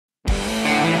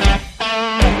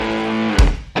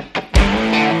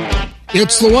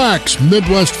It's the Wax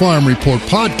Midwest Farm Report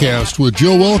podcast with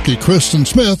Joe Welke, Kristen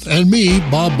Smith, and me,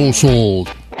 Bob Bosold.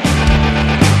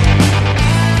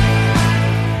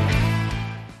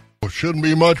 Shouldn't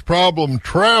be much problem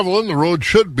traveling. The road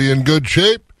should be in good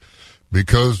shape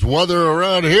because weather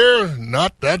around here,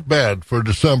 not that bad for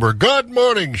December. Good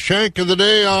morning, Shank of the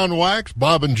Day on Wax.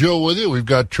 Bob and Jill with you. We've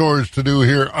got chores to do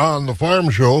here on the Farm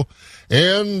Show.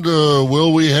 And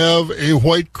will we have a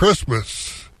white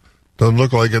Christmas? Doesn't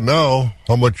look like it now.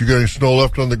 How much you getting snow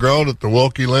left on the ground at the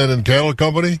Welke Land and Cattle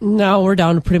Company? No, we're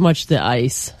down to pretty much the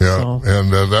ice. Yeah, so.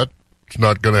 And that's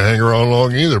not going to hang around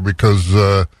long either because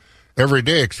every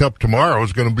day except tomorrow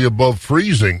is going to be above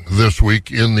freezing this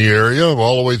week in the area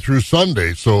all the way through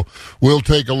Sunday. So we'll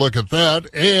take a look at that.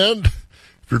 And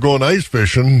if you're going ice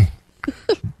fishing,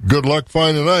 good luck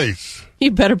finding ice. You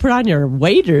better put on your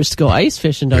waders to go ice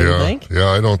fishing, don't you think? Yeah,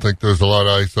 I don't think there's a lot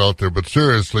of ice out there. But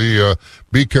seriously,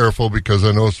 be careful because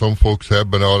I know some folks have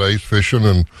been out ice fishing.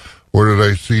 And where did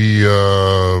I see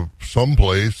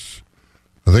someplace?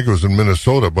 I think it was in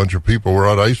Minnesota. A bunch of people were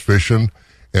out ice fishing,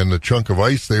 and the chunk of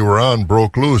ice they were on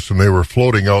broke loose, and they were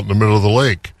floating out in the middle of the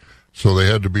lake. So they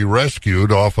had to be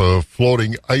rescued off a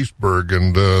floating iceberg,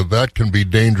 and that can be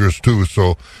dangerous too.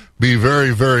 So be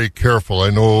very, very careful. I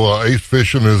know ice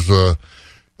fishing is a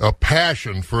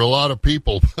passion for a lot of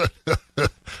people,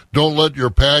 but don't let your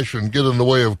passion get in the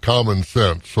way of common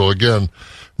sense. So again,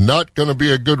 not going to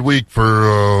be a good week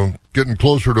for getting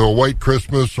closer to a white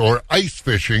Christmas or ice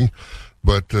fishing,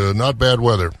 but not bad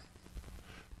weather.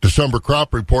 December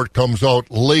crop report comes out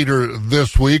later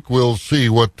this week. We'll see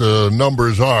what the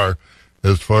numbers are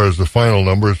as far as the final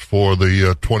numbers for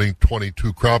the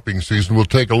 2022 cropping season. We'll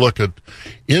take a look at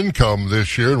income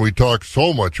this year, and we talked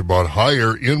so much about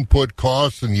higher input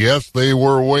costs, and yes, they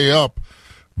were way up,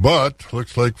 but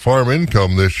looks like farm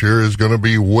income this year is going to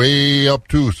be way up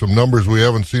too. Some numbers we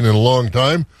haven't seen in a long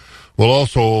time. We'll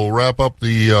also wrap up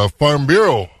the Farm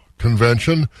Bureau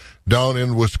convention down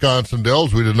in Wisconsin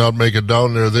Dells. We did not make it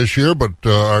down there this year, but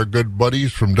our good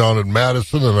buddies from down in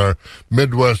Madison and our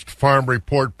Midwest Farm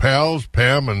Report pals,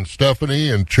 Pam and Stephanie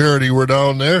and Charity, were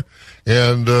down there,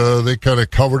 and they kind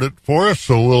of covered it for us.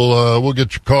 So we'll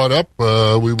get you caught up.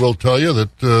 We will tell you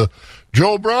that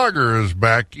Joe Brogger is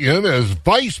back in as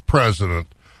vice president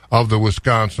of the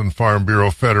Wisconsin Farm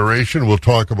Bureau Federation. We'll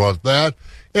talk about that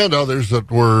and others that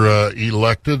were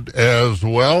elected as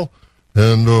well.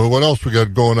 And what else we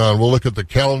got going on? We'll look at the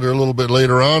calendar a little bit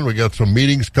later on. We got some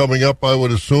meetings coming up, I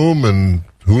would assume, and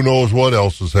who knows what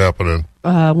else is happening.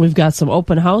 We've got some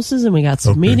open houses, and we got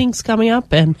some meetings coming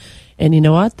up. And you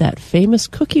know what? That famous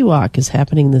cookie walk is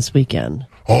happening this weekend.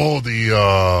 Oh,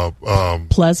 the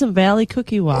Pleasant Valley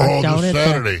Cookie Walk down this at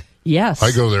Saturday. Yes.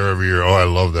 I go there every year. Oh, I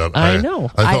love that. I know.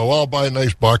 I thought, well, I'll buy a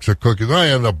nice box of cookies. I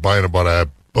end up buying about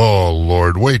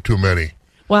way too many.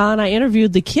 Well, and I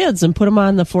interviewed the kids and put them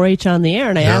on the 4-H on the air,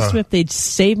 and I asked them if they'd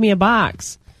save me a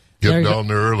box. Get down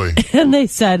there early. And they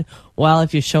said, well,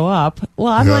 if you show up.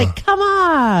 Well, I'm like, come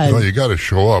on. No, you got to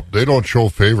show up. They don't show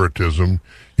favoritism.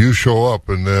 You show up,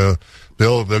 and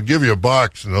they'll give you a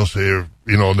box, and they'll say,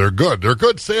 you know, they're good. They're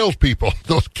good salespeople,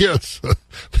 those kids.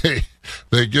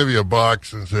 They give you a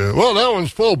box and say, well, that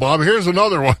one's full, Bob. Here's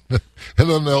another one. And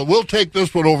then we'll take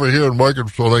this one over here and mark it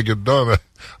so they get done.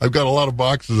 I've got a lot of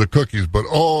boxes of cookies, but,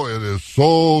 it is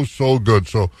so, so good.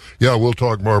 So, yeah, we'll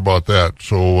talk more about that.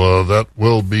 So that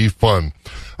will be fun.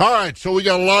 All right, so we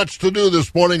got lots to do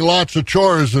this morning, lots of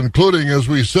chores, including, as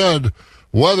we said,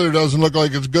 weather doesn't look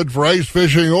like it's good for ice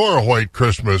fishing or a white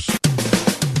Christmas.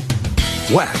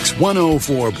 Wax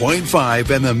 104.5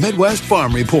 and the Midwest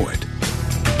Farm Report.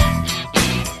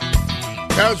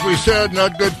 As we said,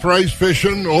 not good for ice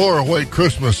fishing or a white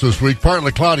Christmas this week.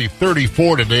 Partly cloudy,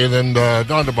 34 today, then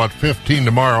down to about 15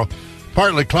 tomorrow.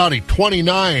 Partly cloudy,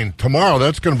 29 tomorrow.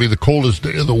 That's going to be the coldest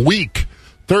day of the week.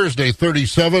 Thursday,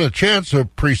 37. A chance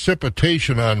of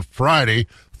precipitation on Friday,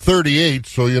 38.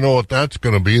 So you know what that's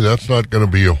going to be. That's not going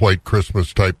to be a white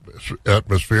Christmas type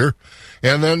atmosphere.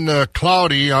 And then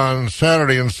cloudy on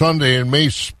Saturday and Sunday, and may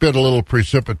spit a little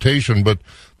precipitation, but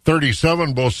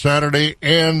 37 both Saturday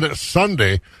and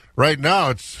Sunday. Right now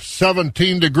it's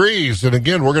 17 degrees, and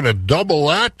again, we're going to double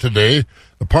that today.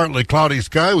 A partly cloudy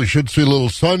sky. We should see a little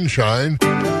sunshine, so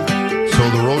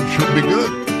the road should be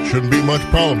good. Shouldn't be much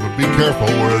problem, but be careful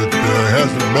where it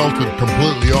hasn't melted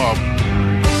completely off.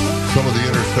 Some of the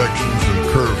intersections and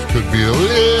curves could be a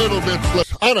little bit slick.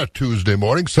 On a Tuesday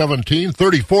morning, 17,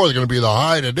 34 is going to be the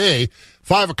high today.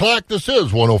 5 o'clock, this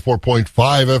is 104.5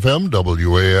 FM,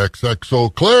 WAXX Eau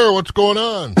Claire. What's going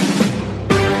on?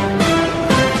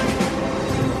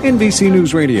 NBC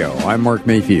News Radio, I'm Mark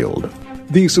Mayfield.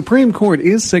 The Supreme Court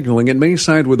is signaling it may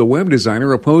side with a web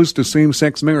designer opposed to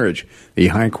same-sex marriage. The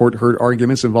High Court heard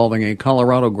arguments involving a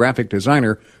Colorado graphic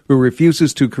designer who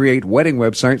refuses to create wedding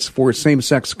websites for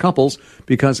same-sex couples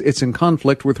because it's in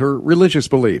conflict with her religious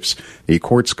beliefs. The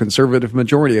court's conservative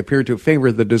majority appeared to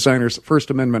favor the designer's First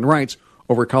Amendment rights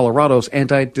over Colorado's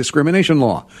anti-discrimination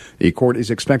law. The court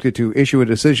is expected to issue a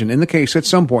decision in the case at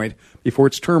some point before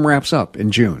its term wraps up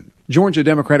in June. Georgia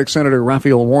Democratic Senator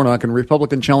Raphael Warnock and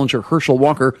Republican challenger Herschel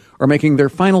Walker are making their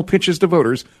final pitches to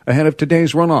voters ahead of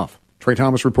today's runoff. Trey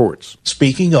Thomas reports.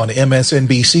 Speaking on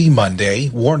MSNBC Monday,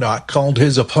 Warnock called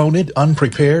his opponent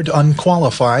unprepared,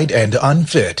 unqualified, and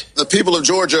unfit. The people of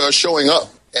Georgia are showing up,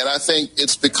 and I think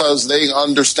it's because they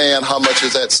understand how much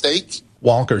is at stake.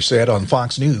 Walker said on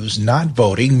Fox News not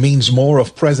voting means more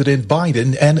of President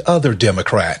Biden and other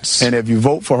Democrats. And if you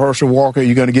vote for Herschel Walker,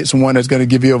 you're going to get someone that's going to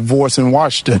give you a voice in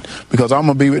Washington, because I'm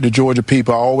going to be with the Georgia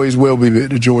people. I always will be with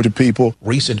the Georgia people.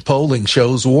 Recent polling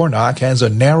shows Warnock has a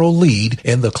narrow lead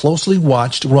in the closely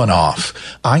watched runoff.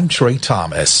 I'm Trey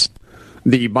Thomas.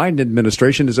 The Biden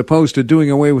administration is opposed to doing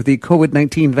away with the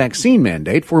COVID-19 vaccine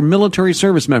mandate for military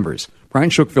service members. Brian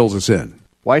Shook fills us in.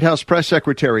 White House Press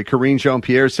Secretary Karine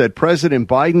Jean-Pierre said President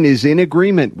Biden is in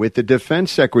agreement with the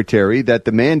Defense Secretary that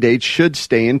the mandate should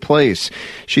stay in place.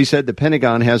 She said the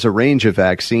Pentagon has a range of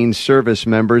vaccines service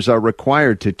members are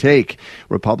required to take.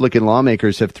 Republican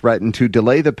lawmakers have threatened to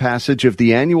delay the passage of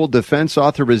the annual defense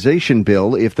authorization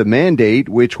bill if the mandate,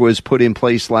 which was put in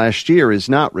place last year, is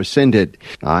not rescinded.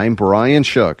 I'm Brian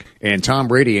Shook. And Tom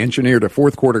Brady engineered a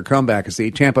fourth-quarter comeback as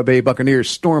the Tampa Bay Buccaneers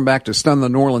stormed back to stun the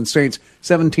New Orleans Saints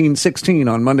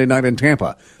 17-16 on Monday night in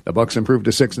Tampa. The Bucs improved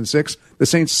to 6-6. The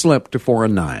Saints slipped to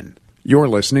 4-9. You're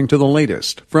listening to the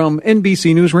latest from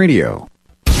NBC News Radio.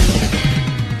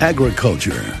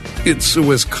 Agriculture. It's a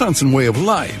Wisconsin way of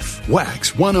life.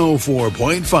 Wax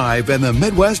 104.5 and the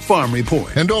Midwest Farm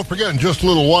Report. And don't forget, in just a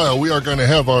little while, we are going to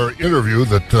have our interview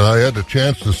that I had the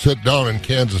chance to sit down in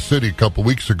Kansas City a couple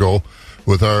weeks ago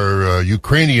with our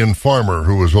Ukrainian farmer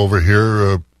who was over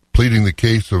here pleading the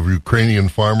case of Ukrainian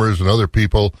farmers and other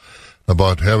people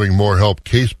about having more help.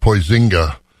 Case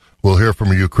Poizinga. We'll hear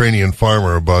from a Ukrainian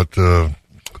farmer about the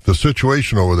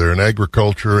situation over there in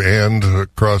agriculture and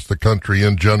across the country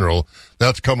in general.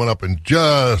 That's coming up in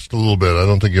just a little bit. I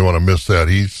don't think you want to miss that.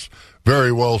 He's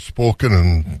very well spoken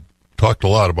and talked a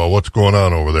lot about what's going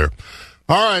on over there.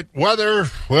 All right, weather.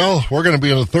 Well, we're going to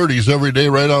be in the 30s every day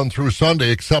right on through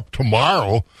Sunday, except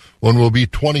tomorrow when we'll be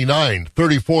 29.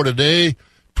 34 today,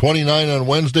 29 on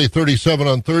Wednesday, 37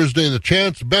 on Thursday.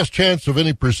 The best chance of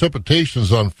any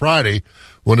precipitations on Friday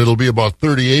when it'll be about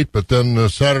 38, but then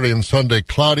Saturday and Sunday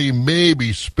cloudy,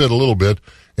 maybe spit a little bit,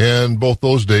 and both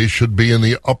those days should be in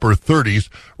the upper 30s.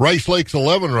 Rice Lake's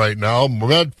 11 right now,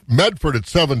 Medford at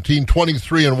 17,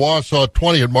 23 in Wausau,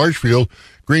 20 at Marshfield,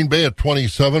 Green Bay at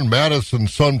 27, Madison,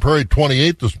 Sun Prairie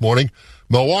 28 this morning.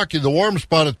 Milwaukee, the warm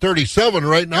spot at 37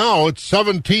 right now. It's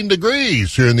 17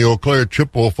 degrees here in the Eau Claire,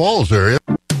 Chippewa Falls area.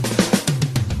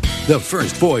 The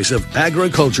first voice of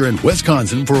agriculture in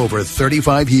Wisconsin for over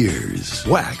 35 years.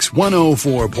 Wax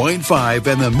 104.5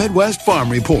 and the Midwest Farm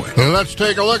Report. And let's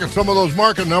take a look at some of those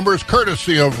market numbers,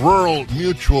 courtesy of Rural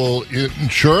Mutual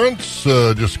Insurance.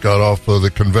 Just got off of the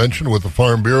convention with the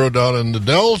Farm Bureau down in the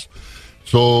Dells.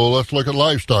 So let's look at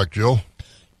livestock, Jill.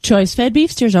 Choice fed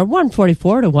beef steers are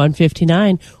 $144 to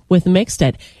 $159, with mixed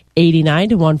at $89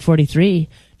 to $143.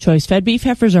 Choice fed beef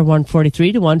heifers are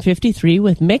 $143 to $153,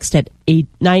 with mixed at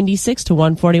 $96 to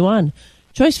 $141.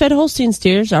 Choice fed Holstein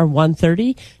steers are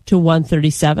 $130 to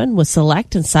 $137, with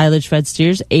select and silage fed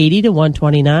steers $80 to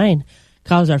 $129.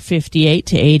 Cows are $58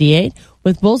 to $88,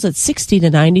 with bulls at $60 to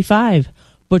 $95.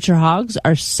 Butcher hogs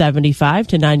are $75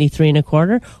 to $93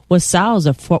 1/4, with sows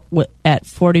at $41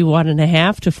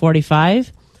 1/2 to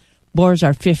 $45. Boars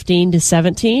are $15 to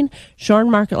 $17.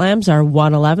 Shorn market lambs are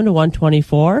 $111 to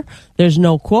 $124. There's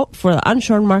no quote for the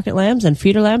unshorn market lambs, and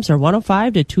feeder lambs are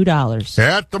 $105 to $2.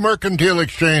 At the Mercantile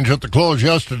Exchange at the close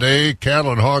yesterday,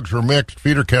 cattle and hogs were mixed.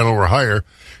 Feeder cattle were higher.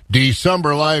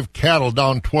 December live cattle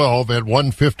down 12 at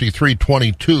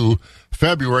 $153.22.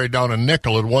 February down a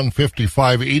nickel at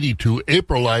 $155.82.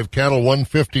 April live cattle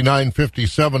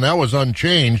 $159.57. That was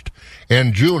unchanged.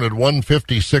 And June at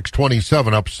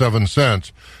 $156.27, up 7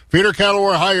 cents. Feeder cattle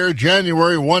were higher.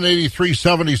 January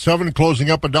 $183.77, closing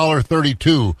up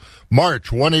 $1.32. March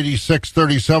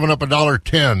 $186.37, up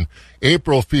 $1.10.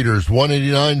 April feeders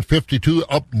 $189.52,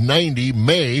 up 90.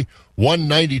 May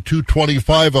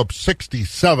 $192.25, up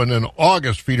 67. And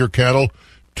August feeder cattle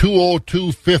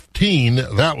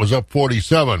 $202.15, that was up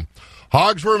 47.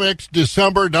 Hogs were mixed.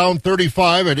 December down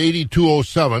 35 at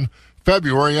 $82.07.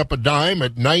 February up a dime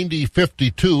at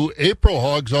 90.52. April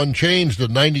hogs unchanged at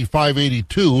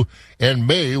 95.82, and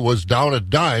May was down a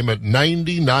dime at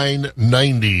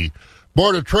 99.90.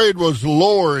 Board of Trade was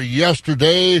lower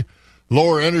yesterday.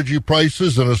 Lower energy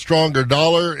prices and a stronger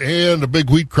dollar and a big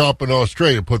wheat crop in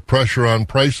Australia put pressure on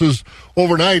prices.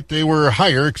 Overnight, they were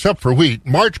higher except for wheat.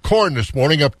 March corn this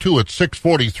morning up 2 at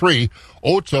 6.43.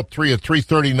 Oats up 3 at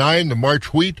 3.39. The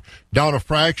March wheat down a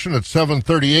fraction at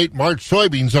 7.38. March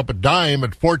soybeans up a dime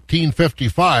at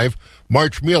 14.55.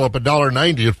 March meal up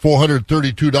 $1.90 at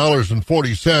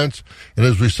 $432.40. And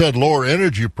as we said, lower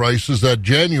energy prices. That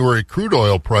January crude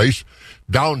oil price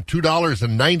down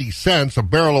 $2.90 a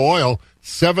barrel of oil,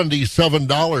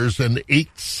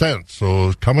 $77.08. So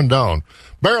it's coming down.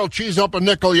 Barrel cheese up a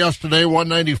nickel yesterday,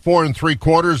 194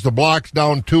 3/4. The blocks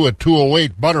down 2 at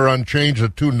 208. Butter unchanged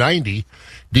at 290.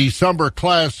 December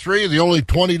class 3, the only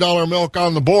 $20 milk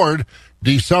on the board.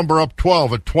 December up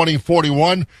 12 at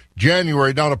 20.41.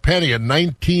 January down a penny at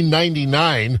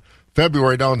 19.99.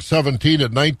 February down 17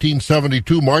 at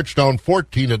 19.72. March down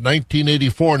 14 at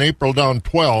 19.84. And April down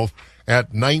 12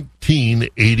 at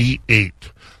 19.88.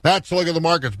 That's a look at the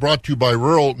markets brought to you by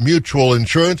Rural Mutual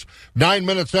Insurance. 9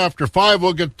 minutes after 5,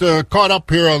 we'll get caught up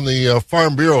here on the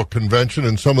Farm Bureau Convention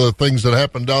and some of the things that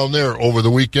happened down there over the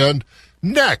weekend.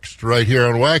 Next, right here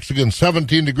on Wax. Again,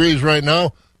 17 degrees right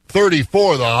now,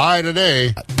 34 the high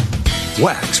today.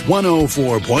 Wax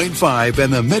 104.5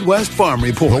 and the Midwest Farm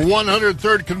Report. The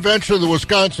 103rd Convention of the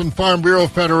Wisconsin Farm Bureau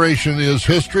Federation is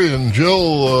history. And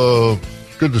Jill,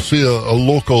 good to see a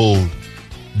local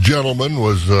gentleman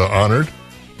was honored.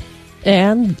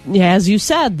 And as you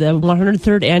said, the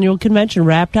 103rd Annual Convention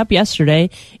wrapped up yesterday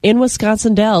in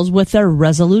Wisconsin Dells with their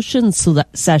resolution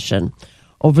session.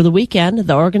 Over the weekend,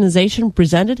 the organization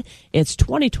presented its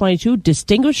 2022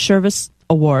 Distinguished Service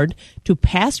Award to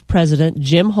past President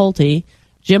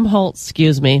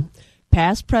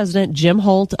past President Jim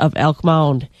Holt of Elk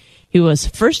Mound. He was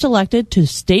first elected to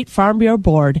State Farm Bureau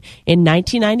Board in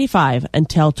 1995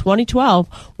 until 2012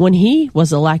 when he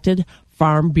was elected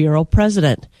Farm Bureau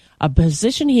President, a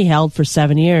position he held for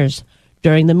 7 years.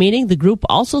 During the meeting, the group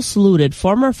also saluted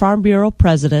former Farm Bureau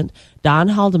President Don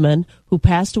Haldeman, who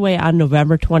passed away on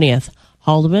November 20th.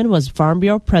 Haldeman was Farm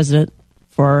Bureau President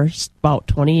for about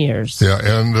 20 years. Yeah,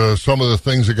 and some of the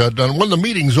things that got done. When the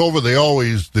meeting's over,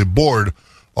 the board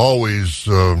always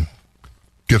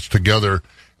gets together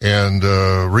and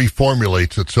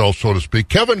reformulates itself, so to speak.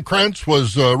 Kevin Krentz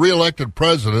was reelected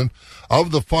president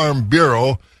of the Farm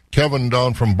Bureau. Kevin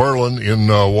down from Berlin in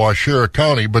Waushara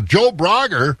County. But Joe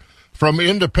Brager from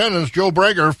Independence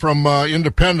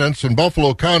in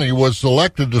Buffalo County was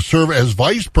elected to serve as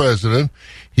vice president.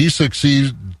 He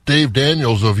succeeds Dave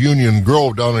Daniels of Union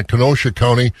Grove down in Kenosha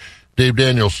County. Dave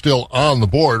Daniels still on the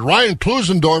board. Ryan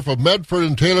Klusendorf of Medford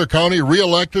and Taylor County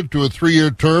reelected to a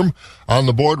 3-year term on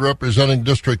the board representing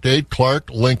District 8, Clark,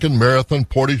 Lincoln, Marathon,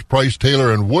 Portage, Price,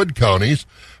 Taylor, and Wood counties.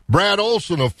 Brad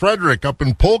Olson of Frederick up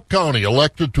in Polk County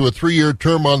elected to a 3-year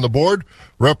term on the board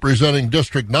representing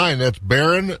District 9. That's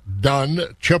Barron, Dunn,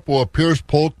 Chippewa, Pierce,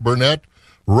 Polk, Burnett,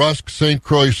 Rusk, St.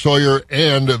 Croix, Sawyer,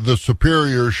 and the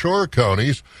Superior Shore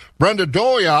counties. Brenda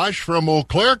Doyash from Eau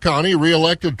Claire County,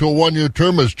 reelected to a 1-year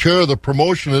term as chair of the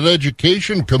Promotion and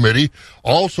Education Committee,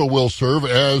 also will serve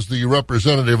as the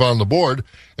representative on the board.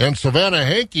 And Savannah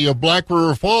Hankey of Black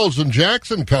River Falls in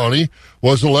Jackson County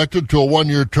was elected to a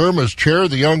 1-year term as chair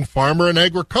of the Young Farmer and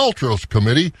Agriculturalist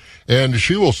Committee, and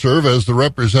she will serve as the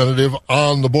representative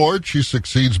on the board. She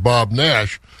succeeds Bob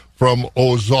Nash from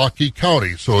Ozaukee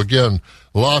County. So again,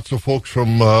 lots of folks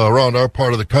from around our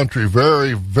part of the country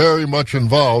very, very much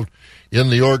involved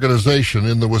in the organization,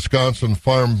 in the Wisconsin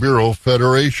Farm Bureau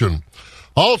Federation.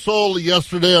 Also,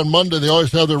 yesterday on Monday, they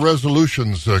always have their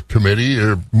resolutions committee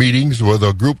or meetings where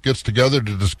the group gets together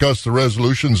to discuss the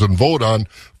resolutions and vote on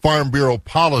Farm Bureau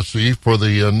policy for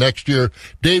the next year.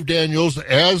 Dave Daniels,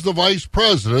 as the vice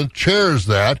president, chairs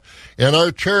that. And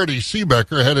our Charity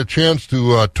Seebecker had a chance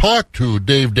to talk to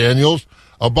Dave Daniels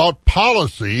about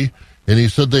policy. And he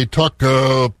said they took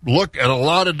a look at a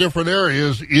lot of different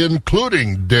areas,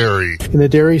 including dairy. In the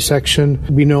dairy section,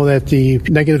 we know that the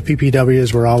negative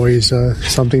PPWs were always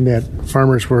something that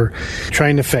farmers were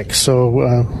trying to fix.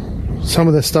 So some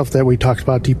of the stuff that we talked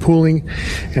about, depooling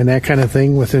and that kind of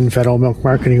thing within federal milk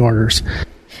marketing orders.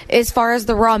 As far as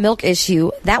the raw milk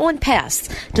issue, that one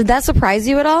passed. Did that surprise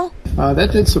you at all?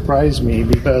 That did surprise me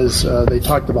because they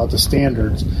talked about the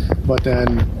standards, but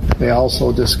then they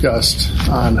also discussed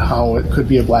on how it could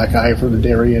be a black eye for the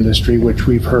dairy industry, which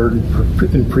we've heard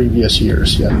in previous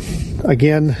years. Yeah.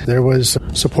 again, there was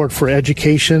support for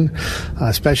education,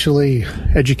 especially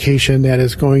education that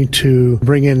is going to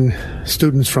bring in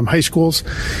students from high schools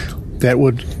that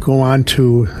would go on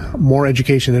to more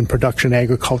education in production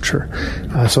agriculture.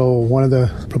 So one of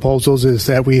the proposals is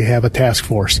that we have a task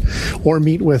force or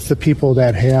meet with the people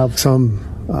that have some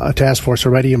a task force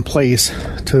already in place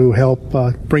to help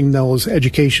bring those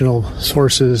educational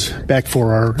sources back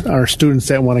for our students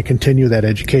that want to continue that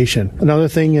education. Another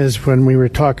thing is when we were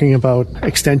talking about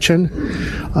extension,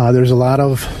 there's a lot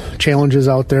of challenges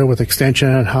out there with extension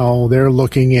and how they're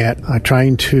looking at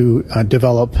trying to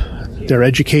develop their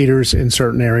educators in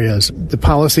certain areas. The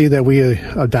policy that we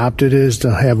adopted is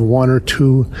to have 1 or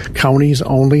 2 counties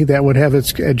only that would have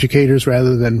its educators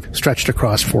rather than stretched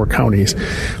across 4 counties.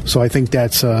 So I think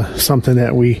that's something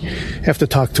that we have to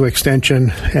talk to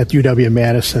Extension at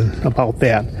UW-Madison about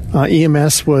that.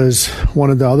 EMS was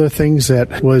one of the other things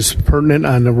that was pertinent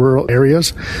on the rural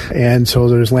areas, and so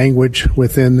there's language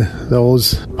within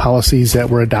those policies that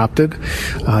were adopted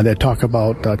that talk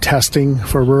about testing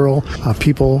for rural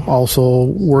people, also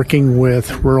working with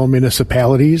rural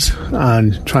municipalities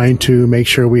on trying to make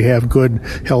sure we have good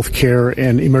health care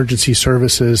and emergency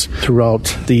services throughout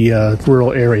the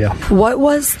rural area. What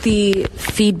was the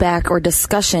feedback or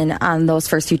discussion on those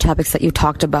first few topics that you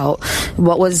talked about?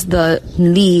 What was the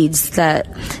needs that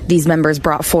these members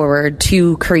brought forward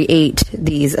to create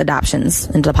these adoptions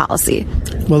into policy?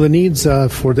 Well, the needs on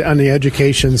the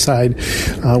education side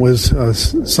was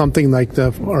something like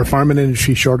our Farm and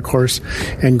Industry short course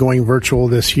and going virtual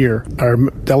this year. Our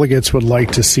delegates would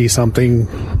like to see something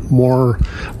more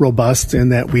robust in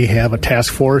that we have a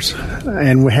task force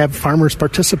and we have farmers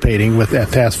participating with that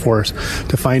task force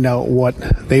to find out what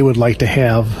they would like to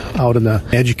have out in the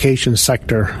education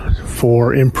sector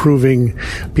for improving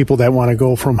people that want to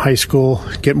go from high school,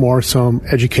 get some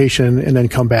education, and then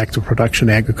come back to production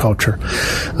agriculture.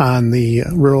 On the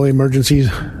rural emergency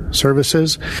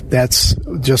services, that's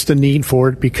just a need for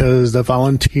it because the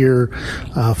volunteer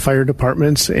fire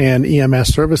departments and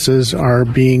EMS services are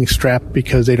being strapped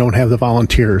because they don't have the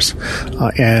volunteers.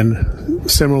 And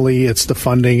similarly, it's the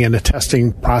funding and the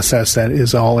testing process that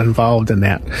is all involved in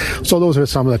that. So those are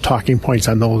some of the talking points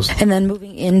on those. And then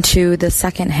moving into the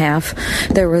second half,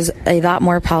 there was a lot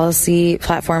more policy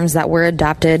platforms that were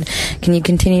adopted. Can you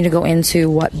continue to go into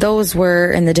what those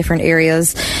were in the different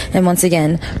areas? And once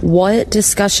again, what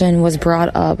discussion was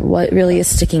brought up? What really is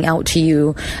sticking out to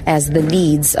you as the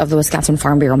needs of the Wisconsin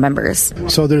Farm Bureau members?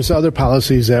 So there's other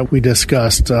policies that we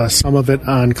discussed, some of it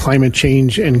on climate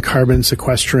change and carbon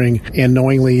sequestering, and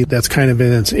knowingly that's kind of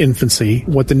in its infancy.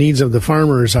 What the needs of the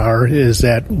farmers are is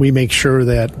that we make sure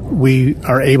that we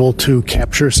are able to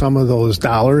capture some of those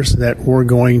dollars that we're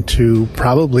going to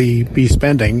probably be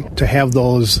spending to have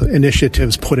those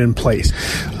initiatives put in place.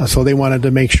 So they wanted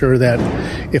to make sure that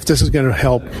if this is going to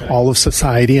help all of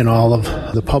society and all of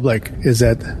the public, is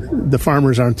that the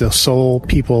farmers aren't the sole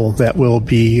people that will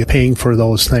be paying for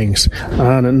those things.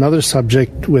 On another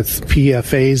subject with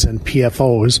PFAs and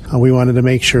PFOs, we wanted to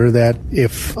make sure that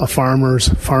if a farmer's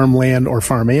farmland or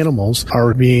farm animals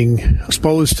are being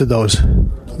exposed to those,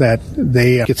 that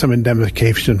they get some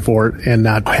indemnification for it and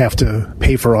not have to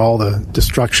pay for all the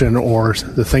destruction or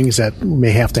the things that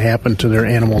may have to happen to their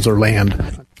animals or land.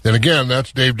 And again,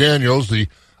 that's Dave Daniels, the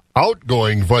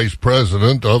outgoing vice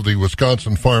president of the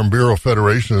Wisconsin Farm Bureau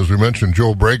Federation. As we mentioned,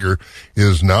 Joe Brager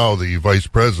is now the vice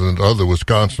president of the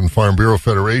Wisconsin Farm Bureau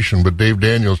Federation, but Dave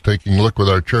Daniels taking a look with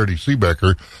our Charity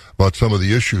Seebecker about some of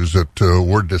the issues that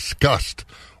were discussed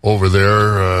over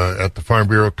there at the Farm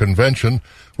Bureau Convention.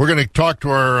 We're going to talk to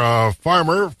our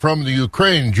farmer from the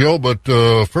Ukraine, Jill, but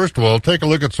first of all, take a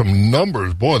look at some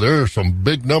numbers. Boy, there are some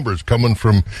big numbers coming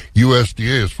from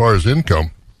USDA as far as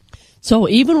income. So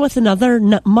even with another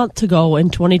month to go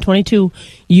in 2022,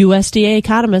 USDA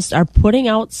economists are putting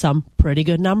out some pretty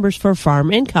good numbers for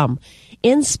farm income.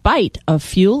 In spite of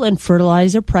fuel and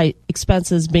fertilizer price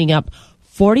expenses being up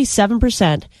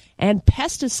 47% and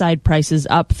pesticide prices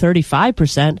up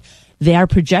 35%, they are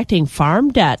projecting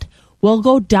farm debt will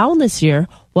go down this year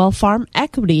while farm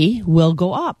equity will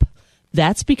go up.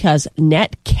 That's because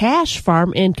net cash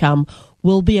farm income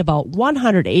will be about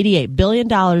 $188 billion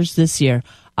this year,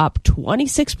 up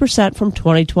 26% from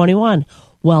 2021,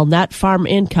 while net farm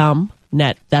income,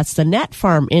 that's the net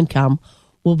farm income,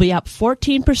 will be up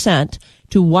 14%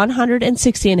 to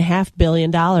 $160.5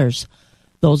 billion.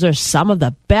 Those are some of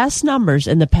the best numbers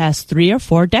in the past 3 or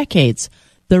 4 decades.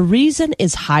 The reason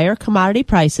is higher commodity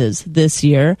prices this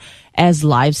year as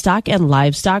livestock and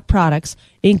livestock products,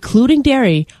 including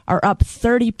dairy, are up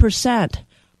 30%.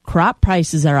 Crop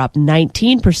prices are up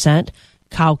 19%.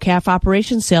 Cow-calf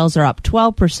operation sales are up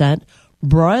 12%.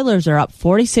 Broilers are up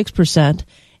 46%,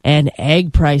 and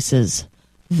egg prices,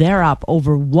 they're up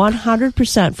over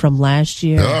 100% from last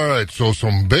year. All right, so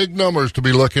some big numbers to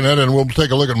be looking at, and we'll take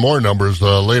a look at more numbers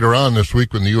later on this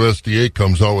week when the USDA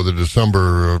comes out with a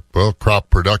December crop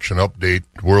production update,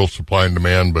 world supply and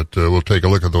demand, but we'll take a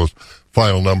look at those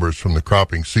final numbers from the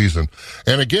cropping season.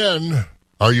 And again,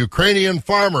 our Ukrainian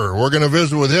farmer, we're going to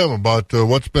visit with him about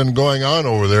what's been going on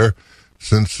over there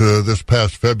since this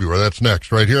past February. That's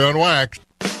next, right here on Wax.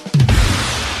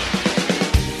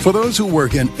 For those who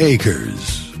work in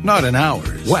acres, not in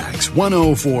hours, Wax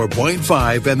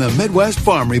 104.5 and the Midwest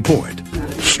Farm Report.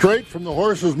 Straight from the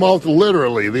horse's mouth,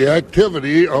 literally, the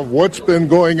activity of what's been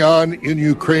going on in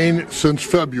Ukraine since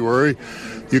February.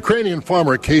 Ukrainian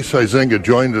farmer Case Huizenga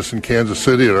joined us in Kansas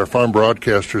City at our Farm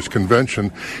Broadcasters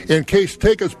Convention. And Case,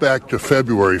 take us back to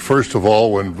February, first of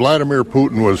all, when Vladimir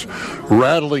Putin was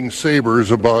rattling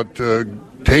sabers about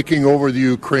taking over the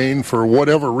Ukraine for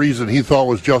whatever reason he thought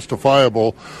was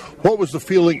justifiable. What was the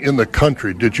feeling in the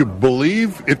country? Did you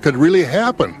believe it could really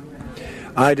happen?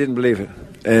 I didn't believe it.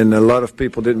 And a lot of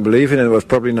people didn't believe it, and it was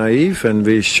probably naive, and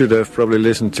we should have probably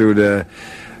listened to the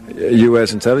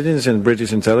U.S. intelligence and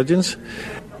British intelligence.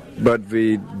 But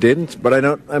we didn't. But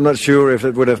I'm not sure if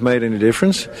it would have made any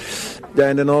difference.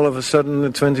 And then all of a sudden, the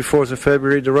 24th of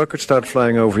February, the rockets start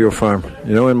flying over your farm.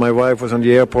 You know, and my wife was on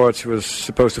the airport. She was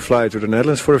supposed to fly to the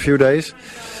Netherlands for a few days.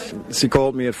 She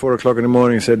called me at 4 o'clock in the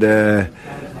morning and said, the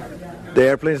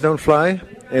airplanes don't fly.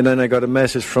 And then I got a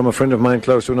message from a friend of mine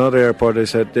close to another airport. They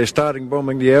said, they're starting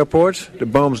bombing the airport. The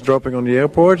bombs dropping on the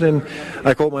airport. And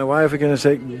I called my wife again and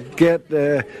said, get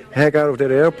the heck out of that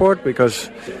airport, because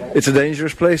it's a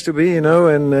dangerous place to be, you know.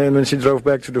 And when she drove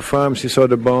back to the farm, she saw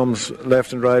the bombs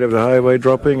left and right of the highway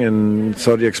dropping and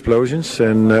saw the explosions.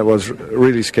 And that was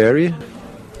really scary.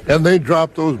 And they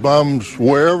dropped those bombs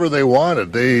wherever they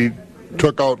wanted. They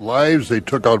took out lives, they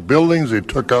took out buildings, they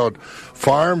took out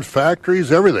farms,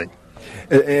 factories, everything.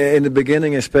 In the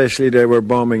beginning, especially, they were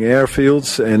bombing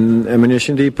airfields and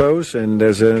ammunition depots, and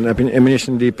there's an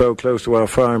ammunition depot close to our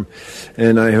farm,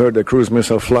 and I heard a cruise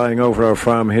missile flying over our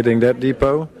farm, hitting that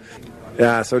depot.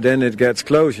 Yeah, so then it gets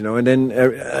close, you know, and then,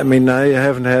 I mean, I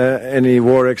haven't had any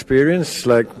war experience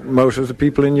like most of the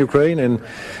people in Ukraine, and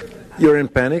you're in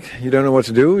panic. You don't know what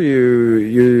to do.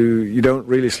 You don't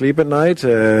really sleep at night.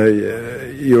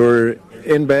 You're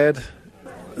in bed.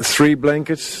 3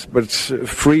 blankets, but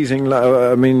freezing.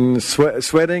 I mean,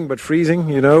 sweating, but freezing,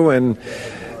 you know, and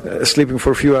sleeping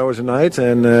for a few hours a night.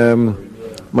 And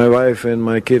my wife and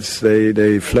my kids,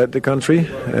 they fled the country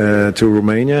to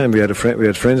Romania, and we had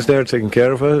friends there taking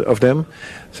care of them.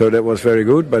 So that was very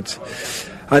good, but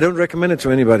I don't recommend it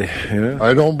to anybody. You know?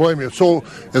 I don't blame you. So,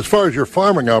 as far as your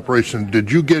farming operation,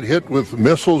 did you get hit with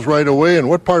missiles right away? And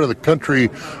what part of the country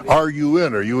are you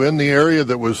in? Are you in the area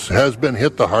that has been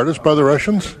hit the hardest by the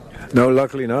Russians? No,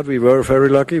 luckily not. We were very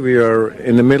lucky. We are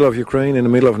in the middle of Ukraine, in the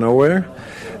middle of nowhere.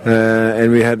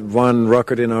 And we had one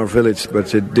rocket in our village,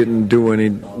 but it didn't do any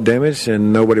damage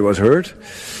and nobody was hurt.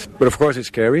 But of course it's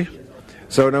scary.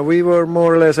 So now we were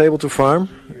more or less able to farm,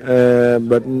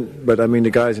 but I mean the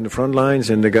guys in the front lines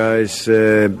and the guys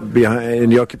behind in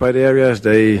the occupied areas,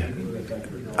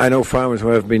 I know farmers who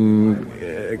have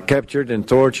been captured and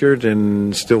tortured,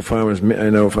 and still farmers I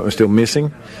know are still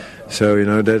missing. So you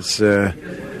know that's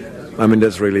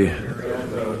really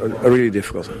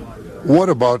difficult. What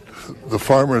about the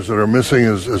farmers that are missing?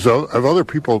 Have other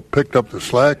people picked up the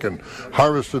slack and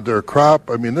harvested their crop?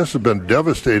 I mean, this has been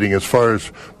devastating as far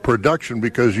as production,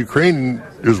 because Ukraine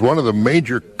is one of the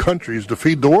major countries to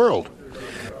feed the world.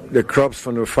 The crops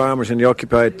from the farmers in the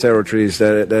occupied territories,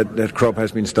 that crop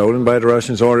has been stolen by the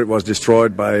Russians, or it was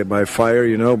destroyed by fire,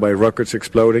 you know, by rockets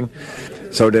exploding.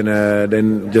 So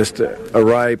then just a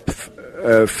ripe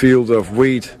field of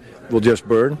wheat will just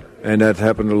burn. And that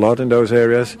happened a lot in those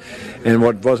areas. And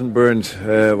what wasn't burned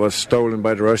was stolen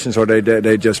by the Russians, or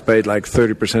they just paid like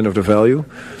 30% of the value.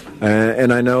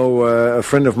 And I know a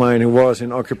friend of mine who was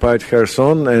in occupied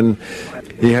Kherson, and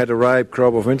he had a ripe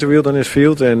crop of winter wheat on his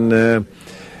field, and the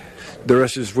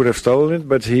Russians would have stolen it,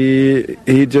 but he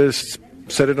just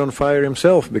set it on fire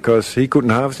himself because he couldn't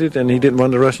harvest it and he didn't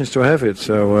want the Russians to have it.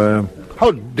 So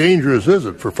how dangerous is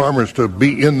it for farmers to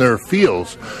be in their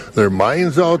fields? There are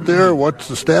mines out there. What's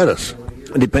the status?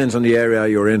 It depends on the area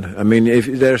you're in. I mean, if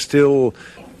there's still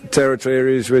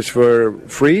territories which were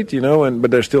freed, you know, but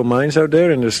there's still mines out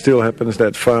there, and it still happens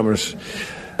that farmers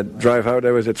drive out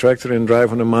there with a tractor and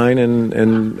drive on a mine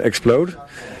and explode.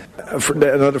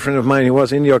 Another friend of mine who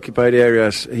was in the occupied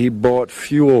areas, he bought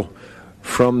fuel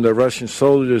from the Russian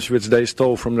soldiers, which they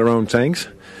stole from their own tanks.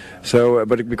 So,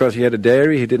 but because he had a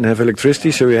dairy, he didn't have electricity,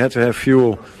 so he had to have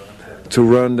fuel to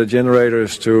run the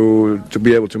generators to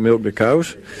be able to milk the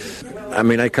cows. I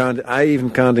mean, I even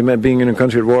can't imagine, being in a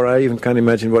country at war, I even can't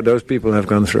imagine what those people have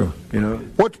gone through, you know.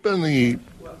 What's been the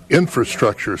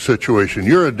infrastructure situation?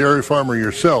 You're a dairy farmer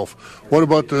yourself. What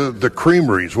about the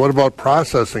creameries? What about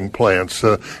processing plants?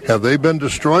 Have they been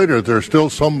destroyed, or is there still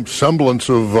some semblance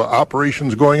of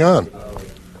operations going on?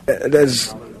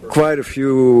 There's quite a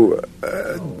few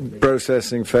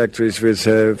processing factories which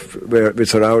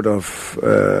are out of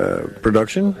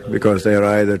production because they are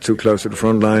either too close to the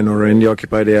front line or in the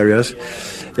occupied areas.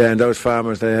 Yeah, and those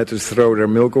farmers, they had to throw their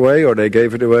milk away, or they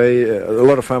gave it away. A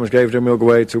lot of farmers gave their milk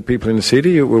away to people in the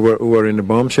city who were in the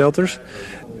bomb shelters.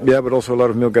 Yeah, but also a lot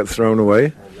of milk got thrown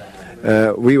away.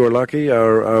 We were lucky.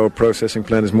 Our processing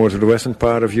plant is more to the western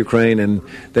part of Ukraine, and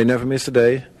they never missed a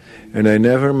day, and they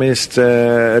never missed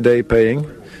a day paying.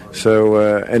 So,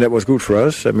 and that was good for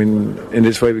us. I mean, in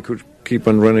this way we could keep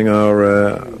on running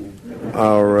our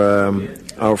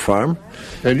farm.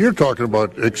 And you're talking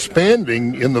about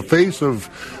expanding in the face of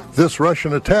this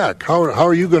Russian attack. How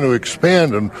are you going to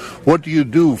expand, and what do you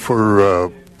do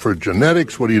for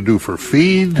genetics? What do you do for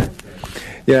feed?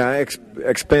 Yeah,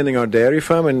 expanding our dairy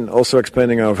farm and also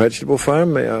expanding our vegetable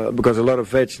farm because a lot of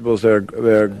vegetables are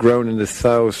grown in the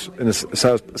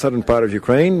southern part of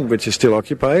Ukraine, which is still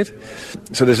occupied.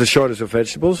 So there's a shortage of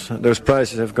vegetables. Those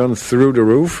prices have gone through the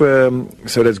roof,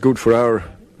 so that's good for our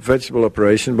vegetable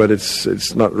operation, but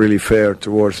it's not really fair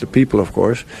towards the people, of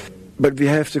course. But we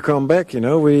have to come back, you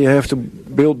know. We have to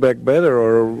build back better,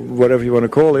 or whatever you want to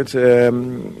call it.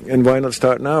 And why not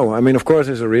start now? I mean, of course,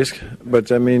 there's a risk.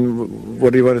 But I mean,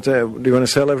 what do you want to do? Do you want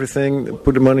to sell everything,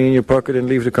 put the money in your pocket, and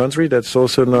leave the country? That's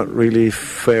also not really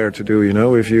fair to do, you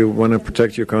know. If you want to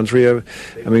protect your country, I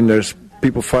mean, there's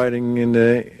people fighting in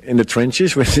the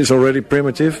trenches, which is already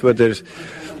primitive. But there's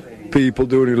people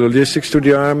doing the logistics to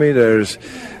the army. There's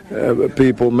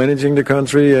people managing the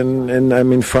country, and I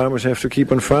mean, farmers have to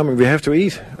keep on farming. We have to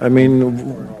eat. I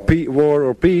mean, war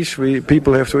or peace,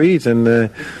 people have to eat, and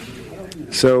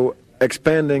so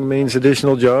expanding means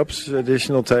additional jobs,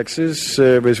 additional taxes,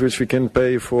 with which we can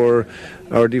pay for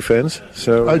our defense.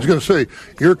 So I was going to say,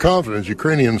 you're confident as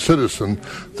Ukrainian citizen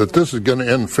that this is going to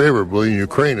end favorably and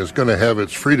Ukraine is going to have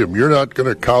its freedom. You're not going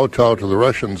to kowtow to the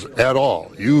Russians at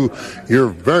all. You're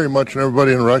very much, and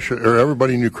everybody in Russia or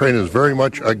everybody in Ukraine is very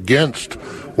much against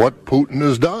what Putin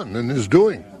has done and is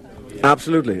doing.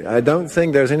 Absolutely. I don't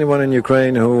think there's anyone in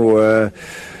Ukraine who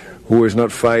is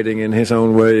not fighting in his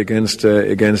own way against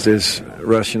this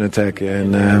Russian attack,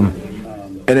 and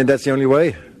that's the only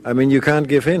way. I mean, you can't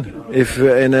give in.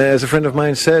 As a friend of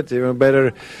mine said,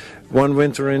 better one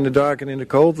winter in the dark and in the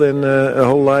cold than a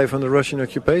whole life under Russian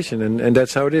occupation, and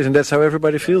that's how it is, and that's how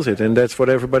everybody feels it, and that's what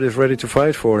everybody's ready to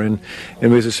fight for, and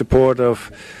with the support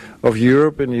of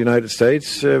Europe and the United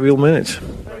States, we'll manage.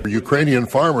 Ukrainian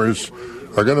farmers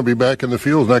are going to be back in the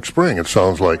fields next spring, it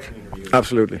sounds like.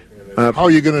 Absolutely. How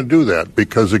are you going to do that?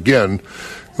 Because, again,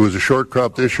 it was a short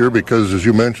crop this year because, as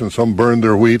you mentioned, some burned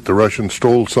their wheat. The Russians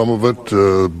stole some of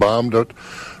it, bombed it.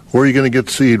 Where are you going to get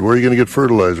seed? Where are you going to get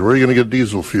fertilizer? Where are you going to get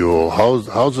diesel fuel?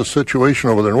 How's the situation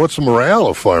over there? And what's the morale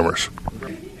of farmers?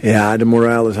 Yeah, the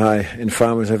morale is high. And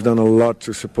farmers have done a lot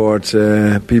to support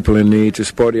people in need, to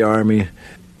support the army.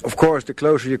 Of course, the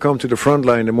closer you come to the front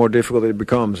line, the more difficult it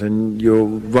becomes. And you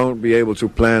won't be able to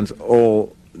plant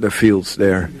all the fields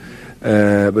there.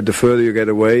 But the further you get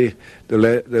away, the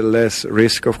less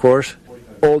risk, of course.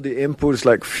 All the inputs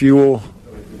like fuel,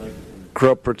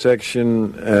 crop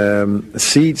protection,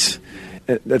 seeds,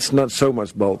 that's not so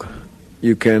much bulk.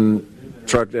 You can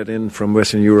truck that in from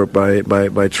Western Europe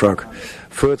by truck.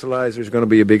 Fertilizer is going to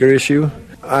be a bigger issue.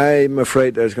 I'm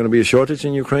afraid there's going to be a shortage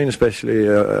in Ukraine, especially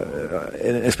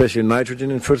nitrogen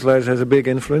in fertilizer has a big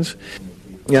influence.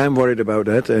 Yeah, I'm worried about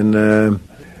that, and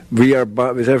we are,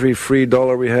 with every free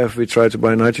dollar we have, we try to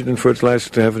buy nitrogen fertilizer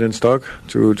to have it in stock,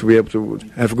 to be able to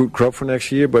have a good crop for next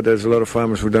year. But there's a lot of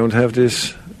farmers who don't have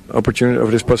this opportunity or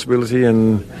this possibility.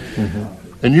 And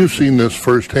you've seen this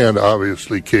firsthand,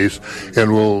 obviously, Case,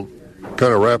 and we'll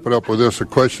kind of wrap it up with this. A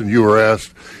question you were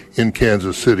asked in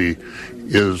Kansas City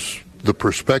is the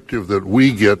perspective that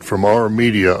we get from our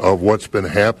media of what's been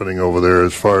happening over there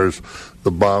as far as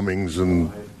the bombings and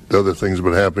the other things that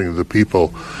have been happening to the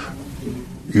people.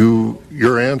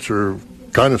 Your answer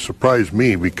kind of surprised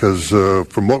me because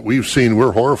from what we've seen,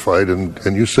 we're horrified,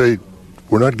 and you say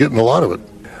we're not getting a lot of it.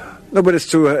 No, but it's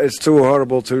too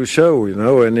horrible to show, you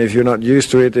know. And if you're not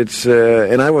used to it, it's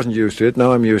and I wasn't used to it.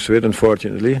 Now I'm used to it,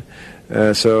 unfortunately.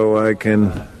 So I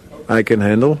can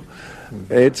handle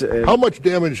it. How much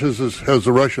damage has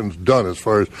the Russians done as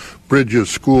far as bridges,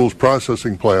 schools,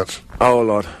 processing plants? Oh, a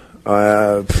lot.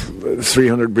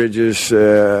 300 bridges,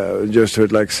 just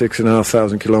with like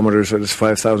 6,500 kilometers, so that's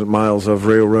 5,000 miles of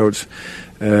railroads.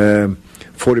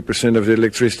 40% of the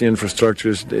electricity infrastructure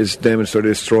is damaged or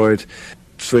destroyed.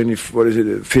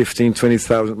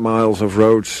 20,000 miles of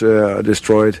roads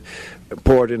destroyed.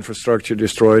 Port infrastructure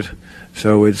destroyed.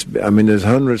 So there's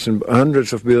hundreds and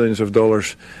hundreds of billions of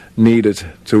dollars needed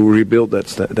to rebuild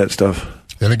that stuff.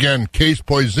 And again, Case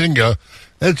Poizinga,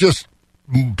 that's just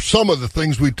some of the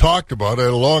things we talked about. I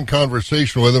had a long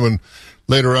conversation with him, and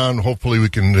later on, hopefully we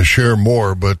can share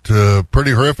more, but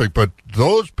pretty horrific. But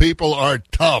those people are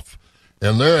tough,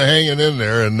 and they're hanging in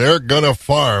there, and they're going to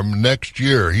farm next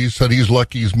year. He said he's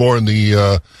lucky he's more in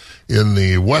the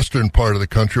western part of the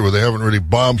country where they haven't really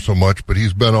bombed so much, but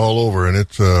he's been all over, and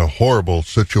it's a horrible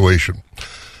situation.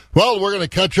 Well, we're going to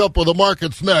catch up with the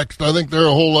markets next. I think they're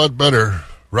a whole lot better.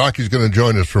 Rocky's going to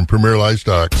join us from Premier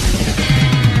Livestock.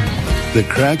 The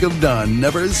crack of dawn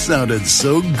never sounded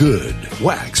so good.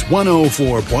 Wax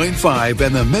 104.5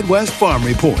 and the Midwest Farm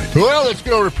Report. Well, let's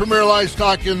go to Premier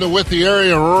Livestock in the Withee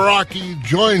area. Rocky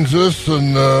joins us,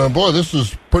 and boy, this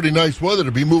is pretty nice weather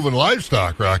to be moving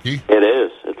livestock, Rocky. It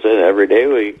is. It's every day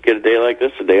we get a day like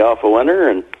this, a day off of winter,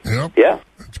 and yeah,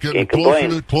 it's getting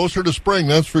closer to spring.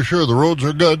 That's for sure. The roads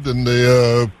are good, and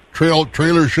the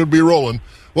trailers should be rolling.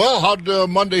 Well, how'd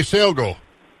Monday sale go?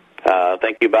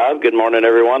 Thank you, Bob. Good morning,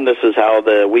 everyone. This is how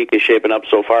the week is shaping up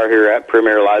so far here at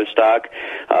Premier Livestock.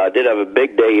 Did have a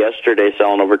big day yesterday,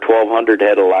 selling over 1,200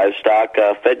 head of livestock.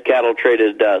 Fed cattle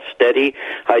traded steady.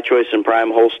 High choice and prime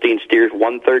Holstein steers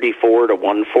 134 to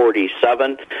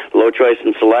 147. Low choice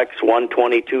and selects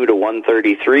 122 to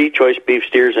 133. Choice beef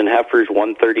steers and heifers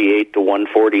 138 to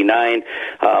 149.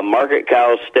 Market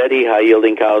cows steady. High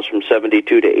yielding cows from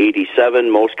 72 to 87.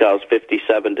 Most cows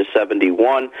 57 to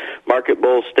 71. Market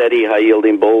bulls steady. High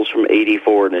yielding bulls from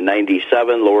 84 to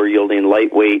 97, lower yielding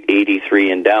lightweight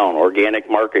 83 and down. Organic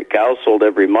market cows sold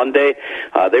every Monday.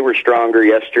 They were stronger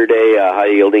yesterday. High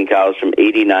yielding cows from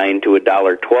 89 to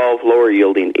 $1.12, lower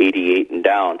yielding 88 and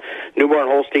down. Newborn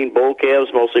Holstein bull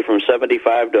calves mostly from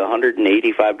 $75 to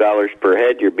 $185 per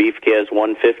head. Your beef calves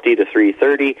 $150 to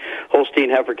 $330. Holstein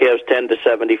heifer calves $10 to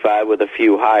 $75 with a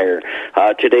few higher.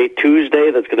 Today,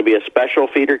 Tuesday, that's going to be a special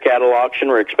feeder cattle auction.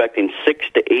 We're expecting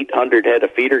 600 to 800 head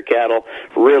of feeder cattle.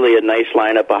 Really a nice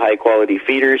lineup of high-quality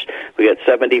feeders. We got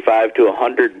 75 to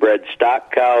 100 bred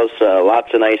stock cows,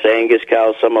 lots of nice Angus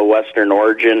cows, some of Western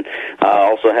origin.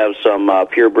 Also have some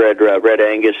purebred Red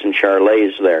Angus and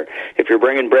Charolais there. If you're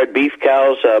bringing bred beef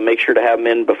cows, make sure to have them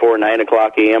in before 9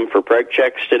 o'clock a.m. for preg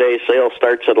checks today. Sale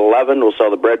starts at 11. We'll sell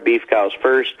the bred beef cows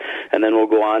first, and then we'll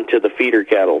go on to the feeder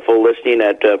cattle. Full listing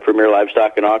at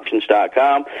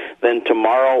PremierLivestockAndAuctions.com. Then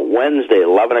tomorrow, Wednesday,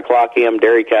 11 o'clock a.m.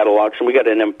 dairy cattle auction. We got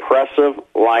an impressive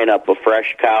lineup of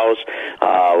fresh cows,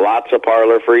 lots of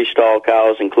parlor freestall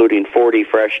cows, including 40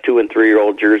 fresh 2- and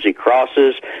 3-year-old Jersey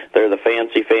crosses. They're the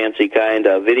fancy kind.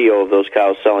 Video of those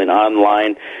cows selling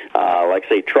online, like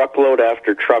say truckload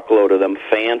after truckload of them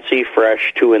fancy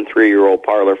fresh 2- and 3-year-old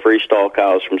parlor freestall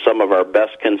cows from some of our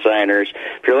best consigners.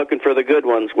 If you're looking for the good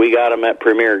ones, we got them at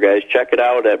Premier, guys. Check it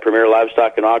out at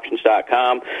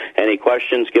PremierLivestockAndAuctions.com. Any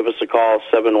questions, give us a call,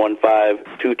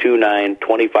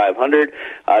 715-229-2500.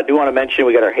 I do want to mention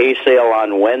we got our hay sale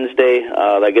on Wednesday.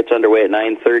 That gets underway at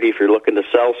 9:30. If you're looking to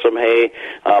sell some hay,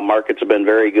 markets have been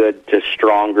very good to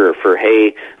stronger for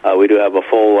hay. We do have a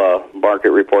full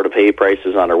market report of hay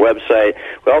prices on our website.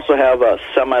 We also have a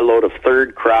semi-load of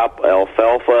third crop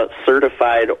alfalfa,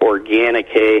 certified organic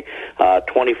hay,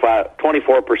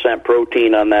 24%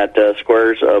 protein on that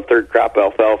squares of third crop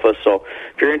alfalfa. So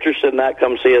if you're interested in that,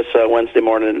 come see us Wednesday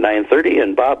morning at 9:30.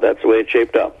 And Bob, that's the way it's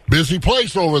shaped up. Busy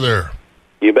place over there.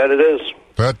 You bet it is.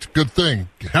 That's a good thing.